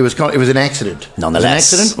 It was an accident.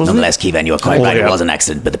 Nonetheless, it was an accident, wasn't it? Kevin, you are quite right. It was an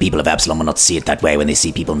accident, but the people of Absalom will not see it that way when they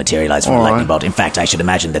see people materialize from a lightning bolt. In fact, I should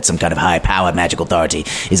imagine that some kind of high-powered magic authority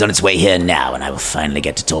is on its way here now, and I will finally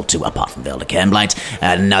get to talk to, apart from Velda Cairnblight,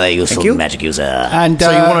 another useful magic user. And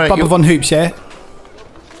Bubba Von Hoops, yeah?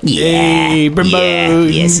 Yeah,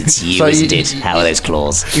 yes, it's you, isn't it? How are those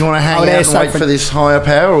claws? You want to hang out and wait for this higher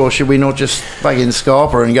power, or should we not just bug in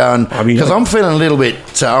Scarpa and go and... Because I'm feeling a little bit...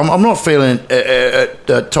 I'm not feeling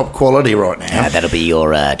top quality right now. That'll be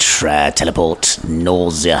your teleport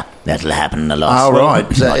nausea. That'll happen a lot. Oh, right.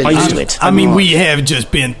 Used to it. I mean, we have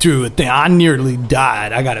just been through a thing. I nearly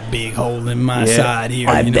died. I got a big hole in my side here.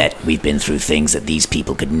 I bet we've been through things that these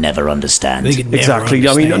people could never understand. Exactly.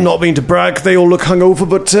 I mean, not meaning to brag, they all look hungover,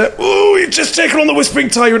 but we've just taken on the Whispering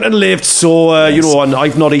Tyrant and lived. So, and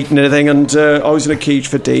I've not eaten anything, and I was in a cage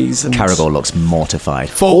for days. And Caragor looks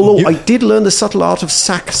mortified. Although I did learn the subtle art of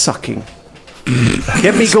sack sucking.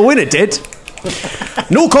 Get me going, it did.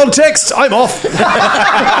 No context, I'm off.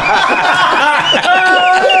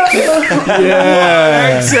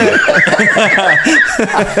 Yeah.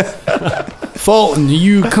 Fulton, are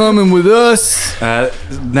you coming with us?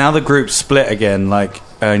 Now the group's split again,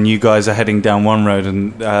 and you guys are heading down one road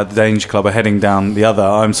and the Danger Club are heading down the other.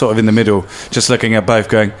 I'm sort of in the middle, just looking at both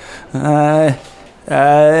going,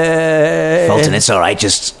 Fulton, it's all right.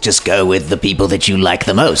 Just go with the people that you like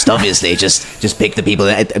the most. Obviously, just pick the people.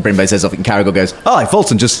 Brimbo says something. Caragor goes, "Aye,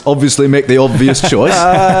 Fulton, just obviously make the obvious choice,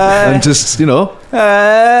 and just Philippe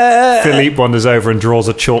wanders over and draws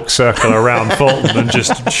a chalk circle around Fulton and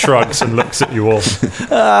just shrugs and looks at you all.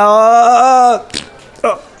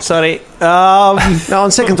 Sorry. Now,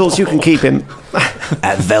 on second thoughts, you can keep him.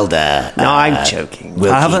 Velda. No, I'm joking.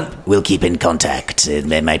 We'll keep in contact.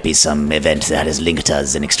 There might be some event that has linked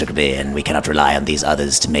us inextricably, and we cannot rely on these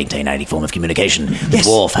others to maintain any form of communication. The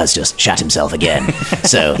dwarf has just shat himself again,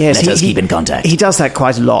 so let us keep in contact. He does that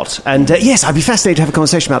quite a lot, and yes, I'd be fascinated to have a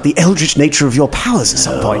conversation about the eldritch nature of your powers at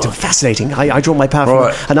some point. Fascinating. I draw my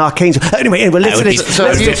power from an arcane. Anyway, let's I would be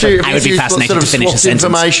fascinated to finish a sentence.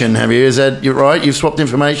 Information, have you? Is that you're right? You've swapped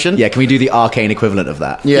information. Yeah, can we do the arcane equivalent of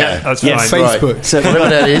that? Yeah, that's fine. Facebook. Right. So whatever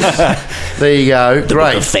that is, there you go. The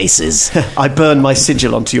Great. book of faces. I burn my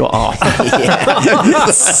sigil onto your arm.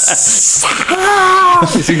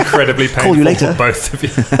 It's incredibly painful you later. for both of you.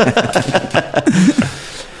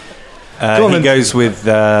 He goes with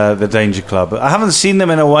the Danger Club. I haven't seen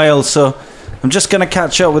them in a while, so I'm just going to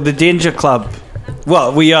catch up with the Danger Club.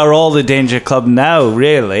 Well, we are all the Danger Club now,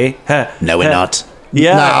 really. No, we're not.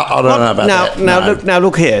 Yeah. No, I don't know about that. Now,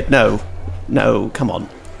 look here. No, come on.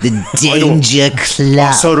 The Danger Club.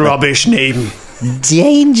 That's a rubbish name.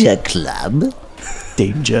 Danger Club?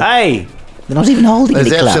 Danger. Hey! They're not even holding There's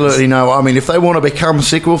any clubs. absolutely no... I mean, if they want to become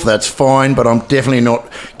Sick Wolf, that's fine, but I'm definitely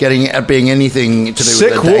not getting at being anything to do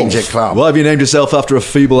Sick with the Danger Club. Why have you named yourself after a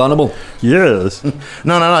feeble animal? Yes.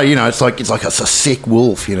 No, it's like it's a sick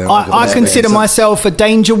wolf, I consider myself a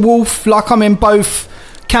danger wolf. Like I'm in both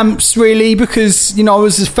camps really, because I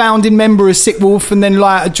was a founding member of Sick Wolf, and then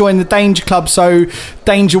I joined the Danger Club, so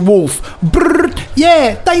Danger Wolf. Brrr,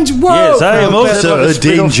 yeah, Danger Wolf. Yes, I am also a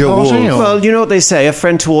Danger Wolf. Well, you know what they say: a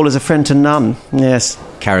friend to all is a friend to none. Yes.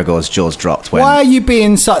 Caragor's jaws dropped when... Why are you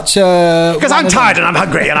being such a... Because I'm tired and I'm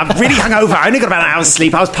hungry and I'm really hungover. I only got about an hour's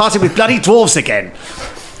sleep. I was partying with bloody dwarves again.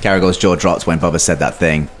 Caragor's jaw dropped when Bubba said that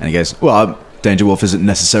thing, and he goes, well, Danger Wolf isn't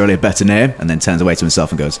necessarily a better name, and then turns away to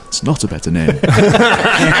himself and goes, it's not a better name.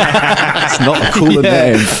 It's not a cooler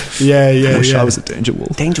name. I wish I was a Danger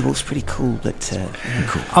Wolf. Danger Wolf's pretty cool, but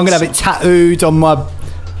cool. I'm going to have it tattooed on my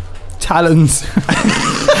talons.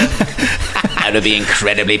 That would be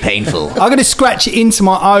incredibly painful. I'm going to scratch it into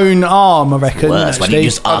my own arm, I reckon. Worse, why don't you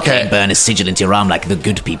just arcane Okay. burn a sigil into your arm like the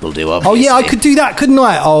good people do, obviously. Oh, yeah, I could do that, couldn't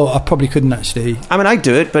I? Oh, I probably couldn't, actually. I mean, I'd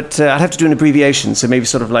do it, but I'd have to do an abbreviation, so maybe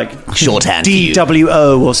sort of like Shorthand for you.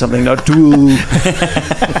 DWO or something. No, dual.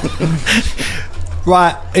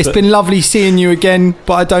 Right, it's been lovely seeing you again,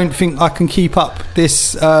 but I don't think I can keep up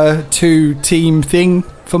this two-team thing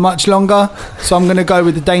for much longer. So I'm going to go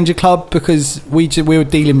with the Danger Club because we were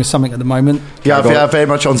dealing with something at the moment. Yeah, very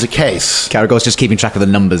much on the case. Caragor's just keeping track of the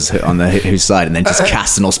numbers on the whose side, and then just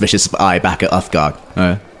casts an auspicious eye back at Uthgar.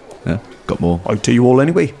 Yeah, got more. I'll tell you all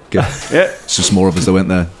anyway. Good. Yeah. It's just more of us that went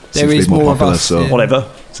there. There Seems to is be more of popular, us, so yeah. Whatever.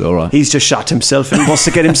 it's all right. He's just shot himself and wants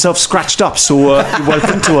to get himself scratched up, so you're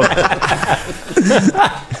welcome to him.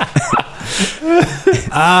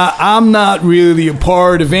 I'm not really a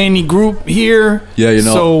part of any group here. Yeah, you're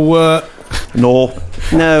not. So,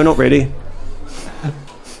 No, not really.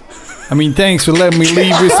 I mean, thanks for letting me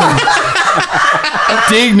leave with some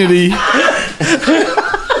dignity.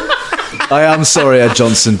 I am sorry, Ed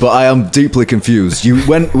Johnson, but I am deeply confused. You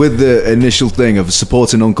went with the initial thing of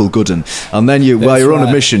supporting Uncle Gooden, and then while you're on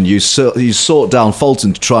a mission, you sought down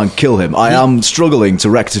Fulton to try and kill him. I am struggling to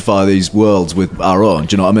rectify these worlds with our own.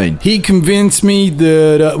 Do you know what I mean? He convinced me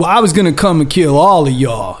that I was going to come and kill all of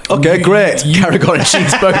y'all. Okay, great. Caragor and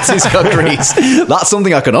Sheets both his cookeries. That's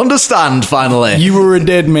something I can understand, finally. You were a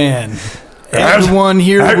dead man. Everyone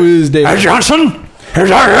here was dead. Hey, Johnson? Is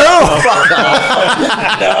that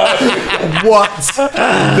What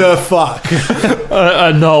the fuck?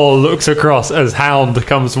 you? Noel looks across as Hound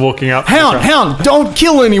comes walking up. Hound, don't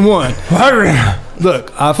kill anyone.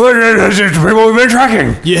 Look, People we've been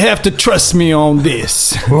tracking. you have to trust me on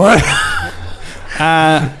this. What?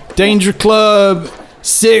 Danger Club,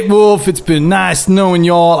 Sick Wolf, it's been nice knowing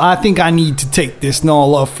y'all. I think I need to take this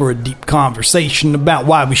all up for a deep conversation about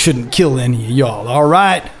why we shouldn't kill any of y'all,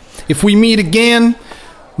 alright? If we meet again,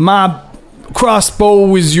 my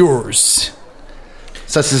crossbow is yours.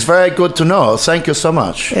 So this is very good to know. Thank you so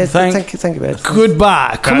much. Yeah, thank you, Ed.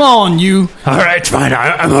 Goodbye. Come on, you. All right, fine.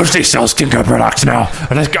 I mostly sell skincare products now.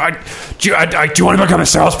 And do you want to become a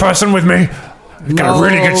salesperson with me? I've got a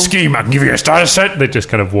really good scheme. I can give you a starter set. They just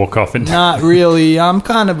kind of walk off into... Not really. I'm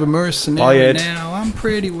kind of a mercenary Ed. now. I'm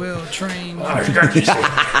pretty well trained. Oh, I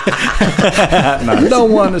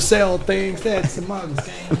don't want to sell things. That's the mug's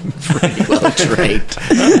game. Pretty well trained.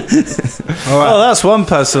 Oh, that's one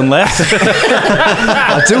person left.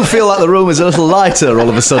 I do feel like the room is a little lighter all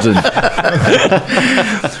of a sudden.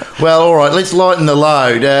 Well, all right, let's lighten the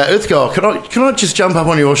load. Uthgar, can I just jump up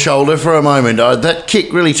on your shoulder for a moment? That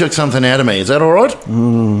kick really took something out of me. Is that all right?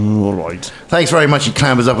 All right. Thanks very much. He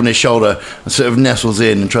clambers up on his shoulder and sort of nestles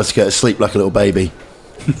in and tries to go to sleep like a little baby.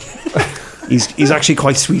 He's actually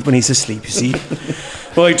quite sweet when he's asleep, you see.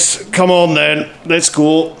 Right, come on then. Let's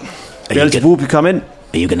go. Beelzebub, you come in.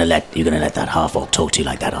 Are you gonna let that half-orc talk to you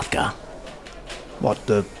like that, Uthgar? What?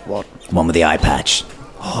 One with the eye patch.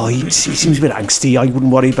 Oh, he seems a bit angsty. I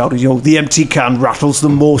wouldn't worry about it. You know, the empty can rattles the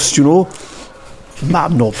most, you know.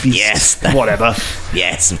 Man, not beast. Yes. Whatever.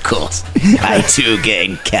 Yes, of course. I too get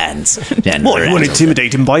in cans. What, you weren't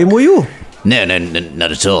intimidated by him, were you? No,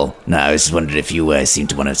 not at all. No, I was just wondering if you seem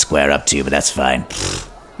to want to square up to you, but that's fine.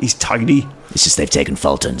 He's tiny. It's just they've taken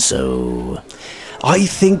Fulton, so... I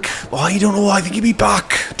don't know, I think he'll be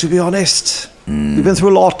back, to be honest. We've been through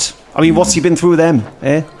a lot. I mean, what's he been through with them,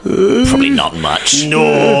 eh? Probably not much.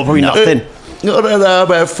 No, probably nothing. I don't know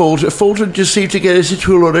about Fulton. Fulton just seemed to get us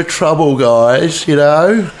into a lot of trouble, guys, you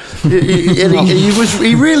know?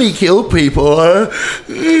 he really killed people.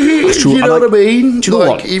 That's true. You know what I mean? Do you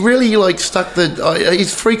know what? He really, stuck the... He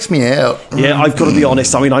freaks me out. Yeah, I've got to be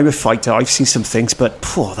honest. I mean, I'm a fighter. I've seen some things, but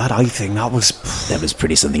that eye thing, that was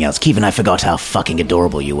pretty something else. Keith and I forgot how fucking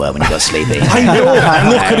adorable you were when you got sleepy. I know.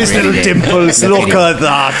 Look at his little dimples. Look at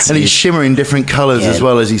that. And he's shimmering different colours as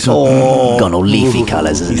well as he's... Gone all leafy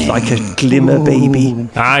colours, isn't He's he? like a glimmer baby.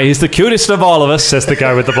 He's the cutest of all of us, says the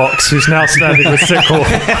guy with the box, who's now standing with Sickle.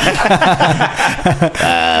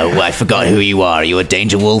 I forgot who you are. Are you a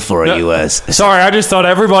Danger Wolf or are you a... Sorry, I just thought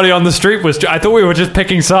everybody on the street was... I thought we were just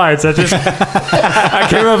picking sides. I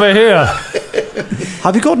came over here.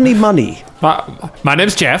 Have you got any money? My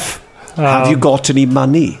name's Jeff. Have you got any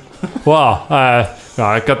money? Well,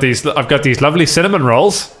 I've got these lovely cinnamon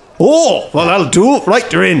rolls. Oh, well, that'll do. Right,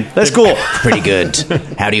 they're in. Let's go. Pretty good.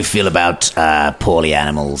 How do you feel about poorly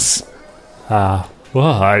animals? Well,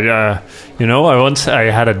 I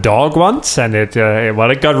had a dog once, and it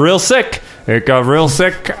got real sick. It got real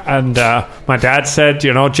sick, and my dad said,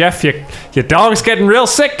 Jeff, your dog's getting real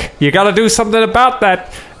sick. You got to do something about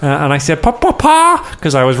that. And I said, Papa,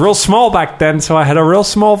 because I was real small back then, so I had a real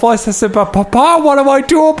small voice. I said, but Papa, what do I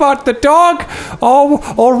do about the dog?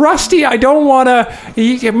 Oh, Rusty, I don't want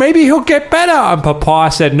to. Maybe he'll get better. And Papa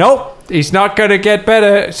said, nope, he's not going to get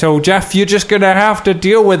better. So, Jeff, you're just going to have to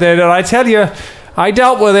deal with it. And I tell you, I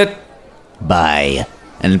dealt with it. Bye.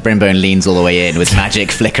 And Brimbone leans all the way in with magic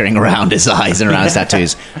flickering around his eyes and around his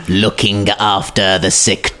tattoos. Looking after the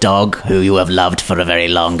sick dog who you have loved for a very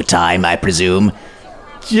long time, I presume.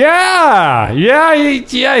 Yeah,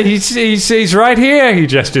 he's right here. He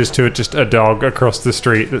gestures to just a dog across the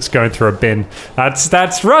street that's going through a bin.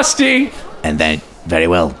 That's Rusty. And then, very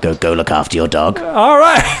well, go look after your dog. All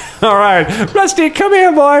right. Rusty, come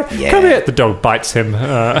here, boy. Yeah. Come here. The dog bites him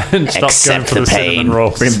and stops going for the cinnamon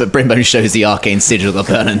rolls. Brimbone shows the arcane sigil that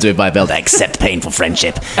burn into it by belt. Accept pain for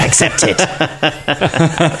friendship. Accept it.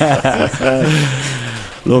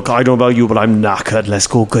 Look, I don't know about you, but I'm knackered. Let's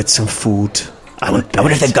go get some food. I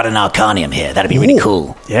wonder if they've got an Arcanium here. That'd be really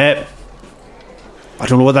cool. Yeah. I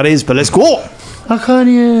don't know what that is, but let's go.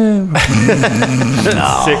 Arcanium.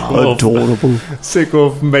 Adorable. Sick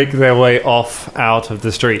Wolf make their way off out of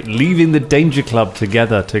the street, leaving the Danger Club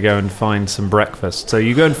together to go and find some breakfast. So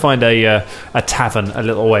you go and find a tavern a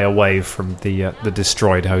little way away from the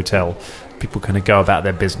destroyed hotel. People kind of go about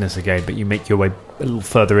their business again, but you make your way a little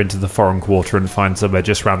further into the foreign quarter and find somewhere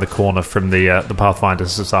just around the corner from the Pathfinder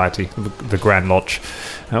Society, the Grand Lodge,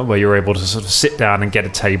 where you're able to sort of sit down and get a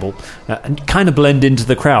table and kind of blend into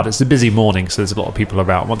the crowd. It's a busy morning, so there's a lot of people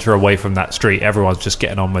about. Once you're away from that street, everyone's just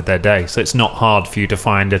getting on with their day, so it's not hard for you to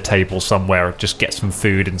find a table somewhere, just get some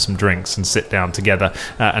food and some drinks and sit down together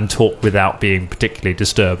and talk without being particularly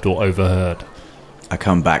disturbed or overheard. I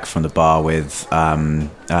come back from the bar with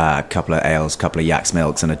a couple of ales, a couple of yak's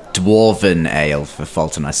milks, and a dwarven ale for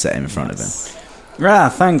Fulton. I set him in front of him.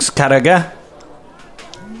 Thanks, Carragher.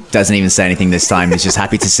 Doesn't even say anything this time. He's just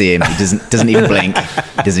happy to see him. He doesn't even blink.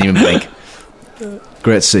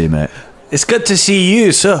 Great to see you, mate. It's good to see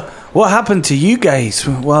you. So, what happened to you guys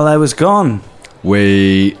while I was gone? And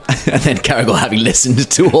then Carragher, having listened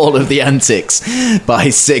to all of the antics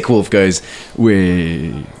by Sick Wolf, goes,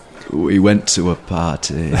 We went to a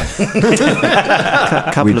party.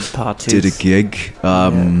 Couple of parties. Did a gig.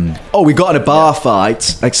 We got in a bar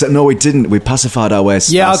fight. Except, no, we didn't. We pacified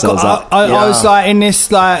ourselves up. I was like in this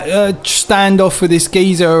standoff with this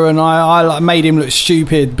geezer, and I like made him look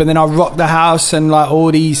stupid. But then I rocked the house, and like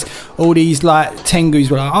all these like Tengus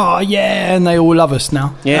were like, oh yeah, and they all love us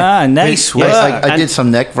now. Yeah, nice work. Yes, I did some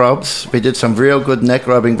neck rubs. We did some real good neck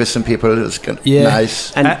rubbing with some people. It was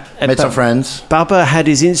nice. And made some friends. Bubba had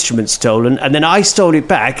his instrument stolen, and then I stole it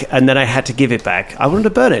back, and then I had to give it back. I wanted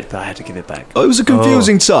to burn it, but I had to give it back. It was a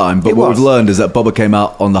confusing time, but what we've learned is that Bubba came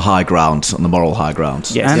out on the high ground, on the moral high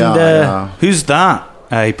ground. Yes. And who's that?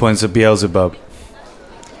 He points at Beelzebub.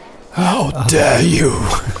 How dare you?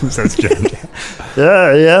 Says Jen.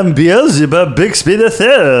 I am Beelzebub Bixby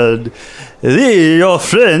III. Your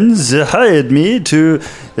friends hired me to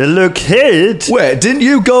locate. Wait, didn't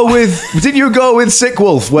you go with Sick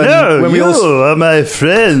Wolf when we all are my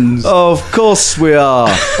friends? Oh, of course we are.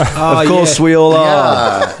 Of course we all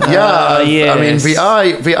are. Yes. I mean,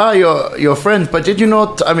 we are your friends, but did you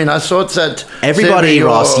not? I mean, I thought that everybody,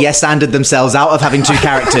 Ross, yes-anded themselves out of having two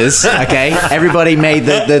characters. Okay, everybody made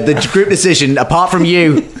the group decision apart from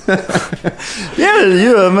you. Yeah,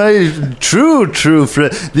 you are my true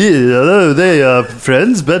friend. They are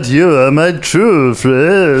friends, but you are my true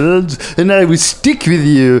friends, and I will stick with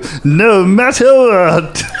you no matter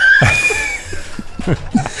what.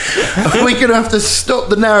 We're going to have to stop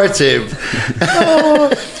the narrative.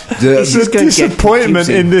 There's a disappointment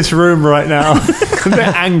in this room right now.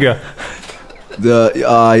 The anger.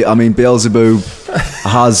 I mean, Beelzebub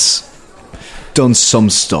has done some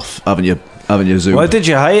stuff, haven't you, Zoom? What did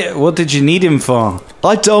you hire? What did you need him for?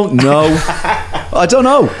 I don't know.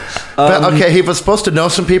 But, okay, he was supposed to know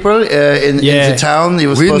some people in the town. He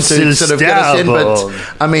was supposed to sort of get us in, but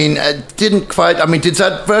I mean, didn't quite. I mean, did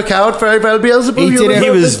that work out very well, Beelzebub? He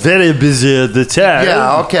was very busy at the time.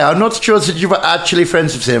 Yeah, okay. I'm not sure that you were actually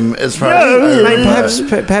friends with him as far as.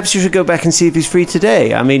 Perhaps you should go back and see if he's free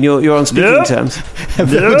today. I mean, you're on speaking terms.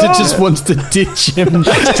 Everyone just wants to ditch him.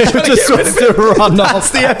 Just wants to run off. That's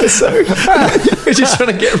the episode. We're just trying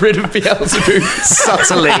to get rid of Beelzebub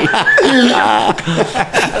subtly.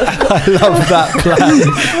 I love that plan.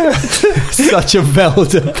 Such a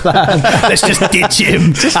Velda plan. Let's just ditch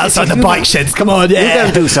him outside the bike sheds. Come on, You go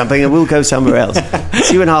and do something and we'll go somewhere else.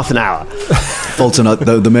 See you in half an hour. Fulton,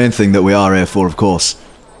 the main thing that we are here for, of course,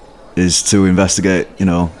 is to investigate,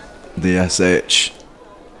 the SH,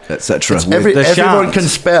 etc. Everyone can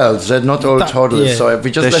spell. They're not all toddlers. yeah. So if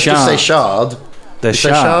we let's just say shard. The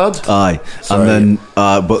shard. Aye. Sorry. And then,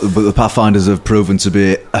 but the Pathfinders have proven to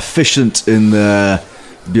be efficient in their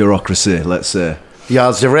bureaucracy, let's say.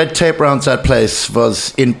 Yeah, the red tape around that place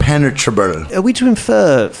was impenetrable. Are we to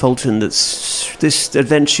infer, Fulton, that this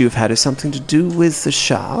adventure you've had is something to do with the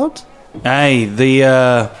shard? Aye,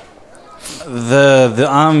 the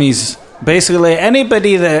armies, basically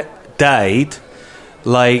anybody that died,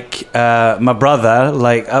 like my brother,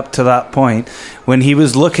 like up to that point, when he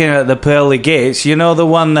was looking at the pearly gates, the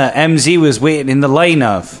one that MZ was waiting in the line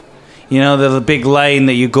of, the big line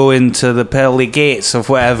that you go into the pearly gates of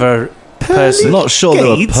whatever person. I'm not sure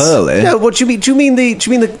they were pearly. No, what do you mean? Do you mean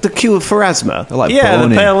the queue of Pharasma? They're like Yeah,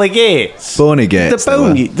 bony. the pearly gates. Bony gates. The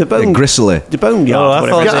bone- they were. the bone- Yeah, gristly. The boneyard. Oh, I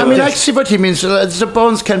whatever. thought- Yeah, I mean, I see what he means. The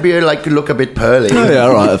bones can be look a bit pearly. Oh, yeah,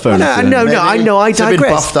 all right, fair enough. No, yeah. I know, I They've been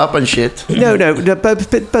digress. buffed up and shit. No,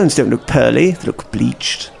 bones don't look pearly. They look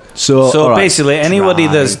bleached. So all right. Basically, anybody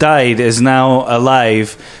Dry. that's died is now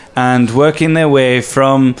alive and working their way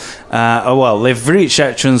from, they've reached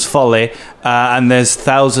Etran's Folly, and there's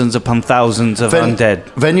thousands upon thousands of undead.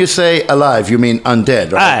 When you say alive, you mean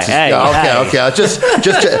undead, right? Okay. I just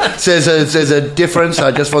there's a difference.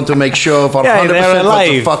 I just want to make sure for 100% Yeah, they're what the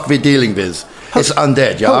alive. fuck we're dealing with. It's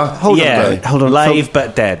undead, yeah? Hold Yeah, on, hold on. live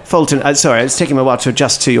but dead. Fulton, sorry, it's taking me a while to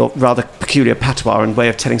adjust to your rather peculiar patois and way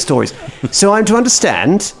of telling stories. So I'm to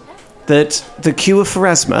understand that the queue of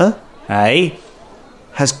Pharasma Aye,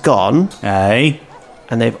 has gone, aye,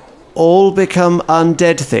 and they've all become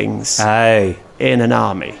undead things aye. in an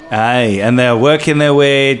army. Aye, and they're working their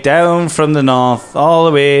way down from the north all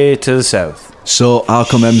the way to the south. So how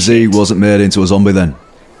come MZ wasn't made into a zombie then?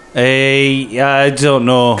 I don't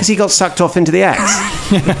know. Because he got sucked off into the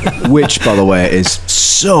axe. Which, by the way, is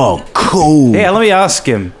so cool. Yeah, let me ask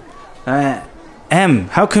him.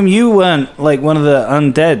 How come you weren't like one of the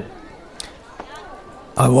undead?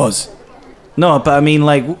 I was. No, but I mean,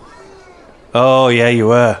 like, oh yeah, you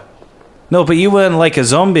were. No, but you weren't like a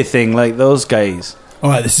zombie thing like those guys. All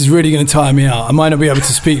right, this is really going to tire me out. I might not be able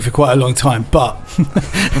to speak for quite a long time, but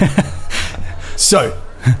so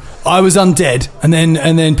I was undead, and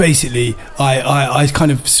then basically I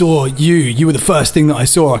kind of saw you. You were the first thing that I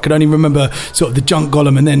saw. I could only remember sort of the junk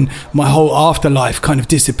golem, and then my whole afterlife kind of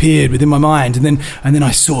disappeared within my mind, and then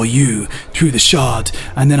I saw you through the shard,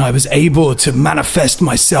 and then I was able to manifest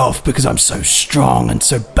myself because I'm so strong and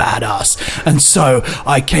so badass, and so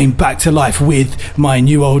I came back to life with my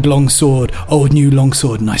new new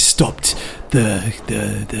longsword, and I stopped the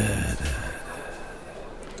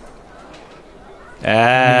He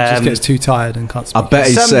just gets too tired and can't speak. I bet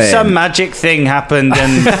he's saying some magic thing happened,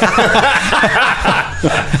 and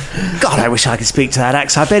God, I wish I could speak to that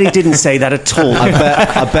axe. I bet he didn't say that at all. I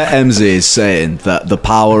bet MZ is saying that the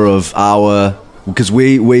power of our... Because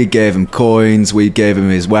we gave him coins, we gave him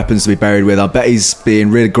his weapons to be buried with. I bet he's being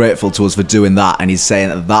really grateful to us for doing that, and he's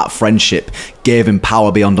saying that friendship gave him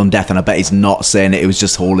power beyond undeath, and I bet he's not saying it was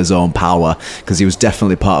just all his own power, because he was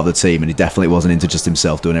definitely part of the team, and he definitely wasn't into just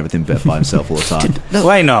himself doing everything by himself all the time.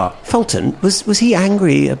 why not? Fulton, was he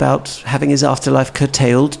angry about having his afterlife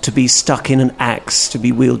curtailed to be stuck in an axe to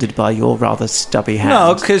be wielded by your rather stubby hand?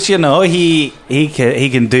 No, because he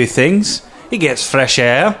can do things. He gets fresh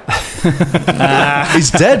air.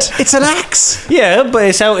 He's dead. It's an axe. Yeah, but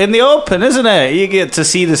it's out in the open, isn't it? You get to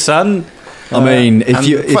see the sun. I mean, if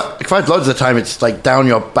quite loads of the time, it's like down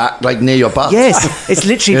your back, like near your butt. Yes, it's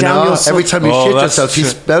literally down your... Every time you shit that's yourself, he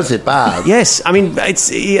smells it bad. Yes, I mean,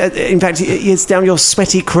 in fact, it's down your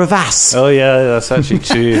sweaty crevasse. Oh yeah, that's actually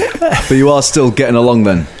true. but you are still getting along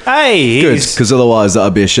then. Hey, Good, because otherwise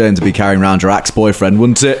that'd be a shame to be carrying around your ex-boyfriend,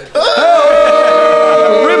 wouldn't it?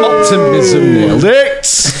 Grim optimism, nailed it.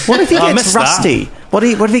 What if he I gets missed that. rusty? What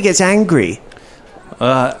if he gets angry?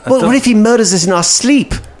 What if he murders us in our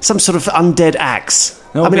sleep? Some sort of undead axe.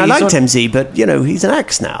 No, I mean, but I he's liked not- MZ, but, he's an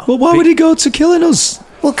axe now. Well, why would he go to killing us?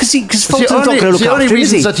 Well, because Fulton's The not going to look only after him,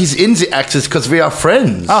 is reason he? that he's in the axe is because we are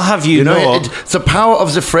friends. I'll have you know. The power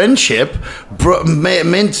of the friendship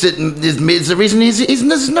meant that is the reason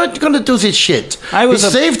he's not going to do this shit. We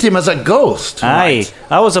saved him as a ghost. Aye,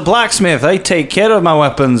 I was a blacksmith. I take care of my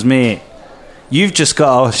weapons, mate. You've just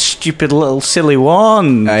got a stupid little silly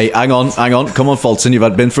one. Hey, hang on. Come on, Fulton.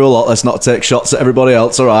 You've been through a lot. Let's not take shots at everybody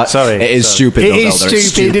else, all right? Sorry. It is stupid. It is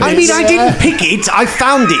stupid. I mean, I didn't pick it. I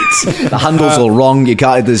found it. The handle's all wrong. You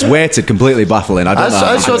can't. This weighted completely baffling. I don't know.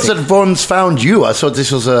 I thought that Vaughn's found you. I thought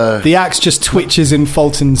this was a... The axe just twitches in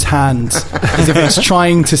Fulton's hand as if it's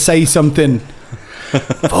trying to say something.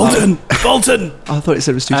 Fulton! I thought it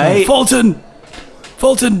said it was too Aye. tiny.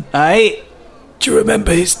 Fulton! Aye. Do you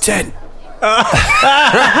remember his tent? He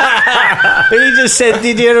just said,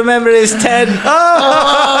 did you remember his 10? I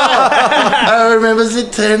remember the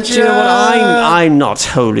tension. Do you know what? I'm not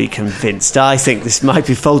wholly convinced. I think this might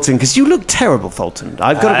be Fulton because you look terrible, Fulton.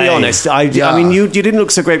 I've got to be honest. I mean, you didn't look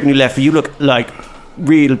so great when you left, but you look like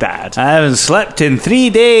real bad. I haven't slept in 3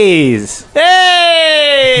 days.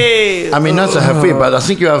 Hey! I mean, not to have fear, but I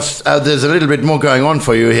think you have. There's a little bit more going on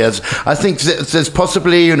for you here. I think there's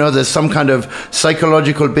possibly, there's some kind of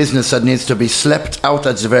psychological business that needs to be slept out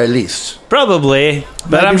at the very least. Probably,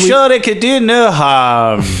 but I'm sure it could do no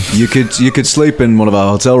harm. You could sleep in one of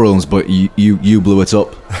our hotel rooms, but you blew it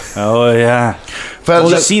up. Oh yeah. Well,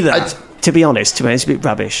 You see that? To be honest, it's a bit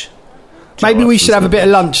rubbish. Maybe we should have a bit of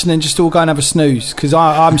lunch and then just all go and have a snooze because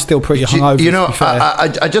I'm still pretty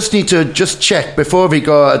hungover. I just need to check before we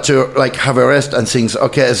go to have a rest and things.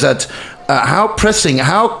 Okay, is that how pressing?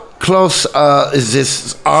 How close is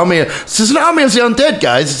this army? This is an army of the undead,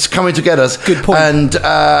 guys. It's coming to get us. Good point.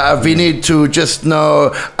 And we need to just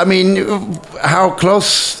know. I mean, how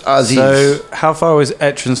close are these? So, how far was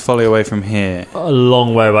Etran's Folly away from here? A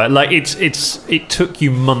long way away. It took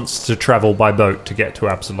you months to travel by boat to get to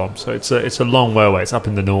Absalom, so it's a long way away. It's up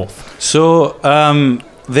in the north. So,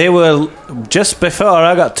 they were just before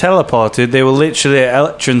I got teleported. They were literally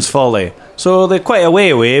at Etran's Folly, so they're quite a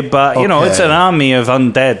way away. But it's an army of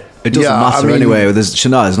undead. It doesn't matter anyway. There's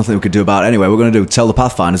nothing we could do about it anyway. We're going to tell the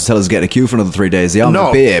Pathfinders to tell us to get in a queue for another 3 days. The army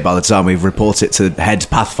will be here by the time we report it to head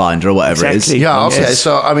Pathfinder or whatever it is. Yeah, okay. Yes.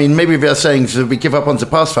 So, I mean, maybe we are saying that we give up on the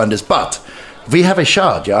Pathfinders, but we have a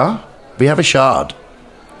shard, yeah? We have a shard.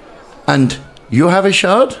 And you have a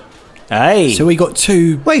shard? Aye. So we got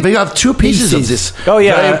two. Wait, we have two pieces of this. Oh,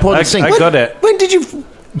 yeah. Very important thing. I got it. Why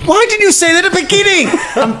didn't you say that at the beginning?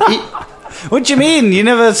 What do you mean? You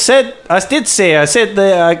never said... I said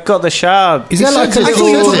that I got the shard. Is there like a I thought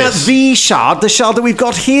you were talking about the shard that we've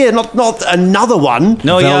got here, not another one.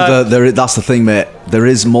 No, Velda, that's the thing, mate. There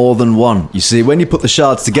is more than one. You see, when you put the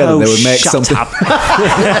shards together, they would make something.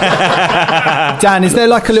 Dan, is there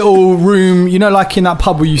like a little room, like in that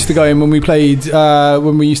pub we used to go in when we played,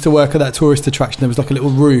 when we used to work at that tourist attraction, there was like a little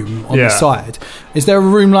room on the side. Is there a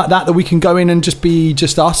room like that we can go in and just be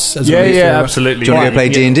just us? Absolutely. Do you want to go play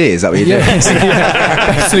D&D? Is that what you do?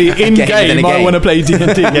 Basically, in game, I want to play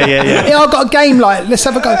D&D. Yeah, I've got a game, let's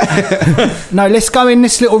have a go. No, let's go in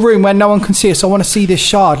this little room where no one can see us. I want to see this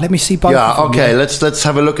shard. Let me see both of them. Okay, let's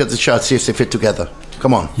have a look at the shards, see if they fit together.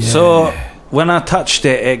 Come on. Yeah. So, when I touched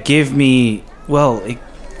it, it gave me... I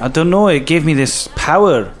don't know, it gave me this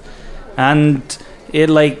power. And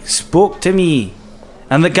it, spoke to me.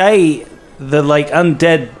 And the guy, the,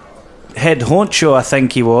 undead head honcho, I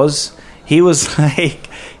think he was like,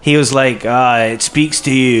 it speaks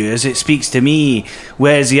to you as it speaks to me.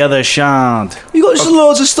 Where's the other shard? You got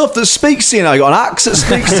loads of stuff that speaks to you now. You got an axe that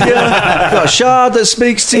speaks to you. You got a shard that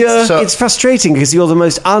speaks to you. It's frustrating because you're the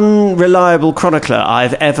most unreliable chronicler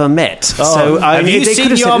I've ever met. Have you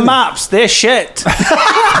seen your maps? They're shit.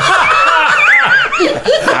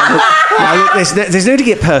 Now, look, there's no to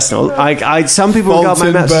get personal. Some people regard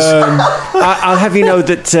my maps as... I'll have you know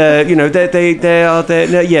that they are there.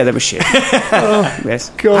 No, yeah, they were shit.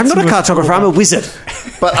 Yes, I'm not a cartographer. I'm a wizard.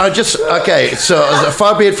 But so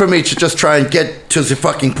far be it from me to just try and get to the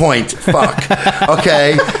fucking point. Fuck.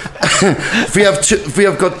 Okay. we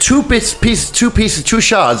have got two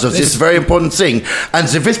shards of this very important thing, and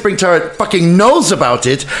the Whispering Turret fucking knows about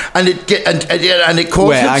it, and it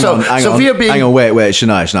calls it. Hang on, wait,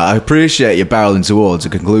 Shania, I appreciate you barreling towards a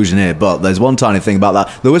conclusion here, but there's one tiny thing about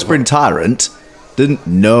that. The Whispering Tyrant didn't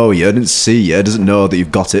know you, didn't see you, doesn't know that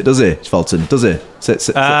you've got it, does he, Fulton? Does he? That's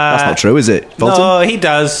not true, is it, Fulton? No, he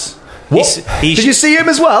does. What? Did you see him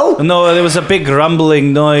as well? No, there was a big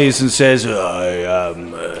rumbling noise and says, I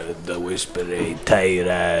am the Whispering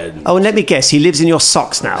Tyrant. Oh, and let me guess, he lives in your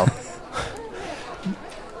socks now.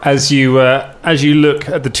 As you look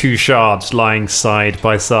at the two shards lying side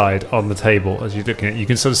by side on the table, as you're looking at it, you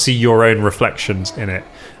can sort of see your own reflections in it.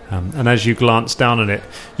 And as you glance down on it,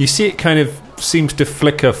 you see it kind of seems to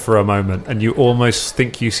flicker for a moment, and you almost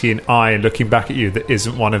think you see an eye looking back at you that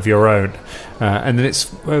isn't one of your own. And then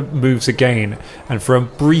it moves again, and for a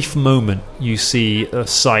brief moment, you see a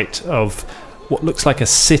sight of what looks like a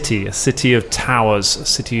city of towers, a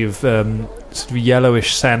city of sort of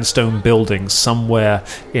yellowish sandstone buildings somewhere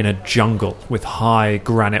in a jungle with high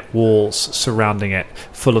granite walls surrounding it,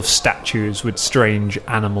 full of statues with strange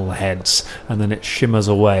animal heads, and then it shimmers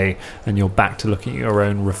away and you're back to looking at your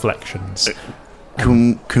own reflections.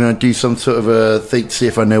 Can I do some sort of a thing to see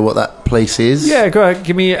if I know what that place is? Yeah, go ahead.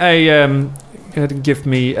 Give me a go ahead and give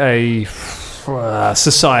me a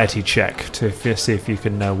society check to see if you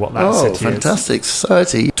can know what that city is. Oh, fantastic.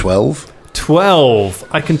 Society. 12. 12.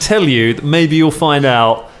 I can tell you that maybe you'll find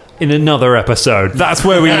out in another episode. That's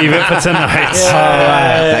where we leave it for tonight.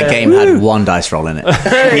 That game had one dice roll in it.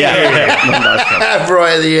 Yeah.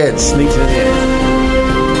 Right at the end. Sneaks at the end.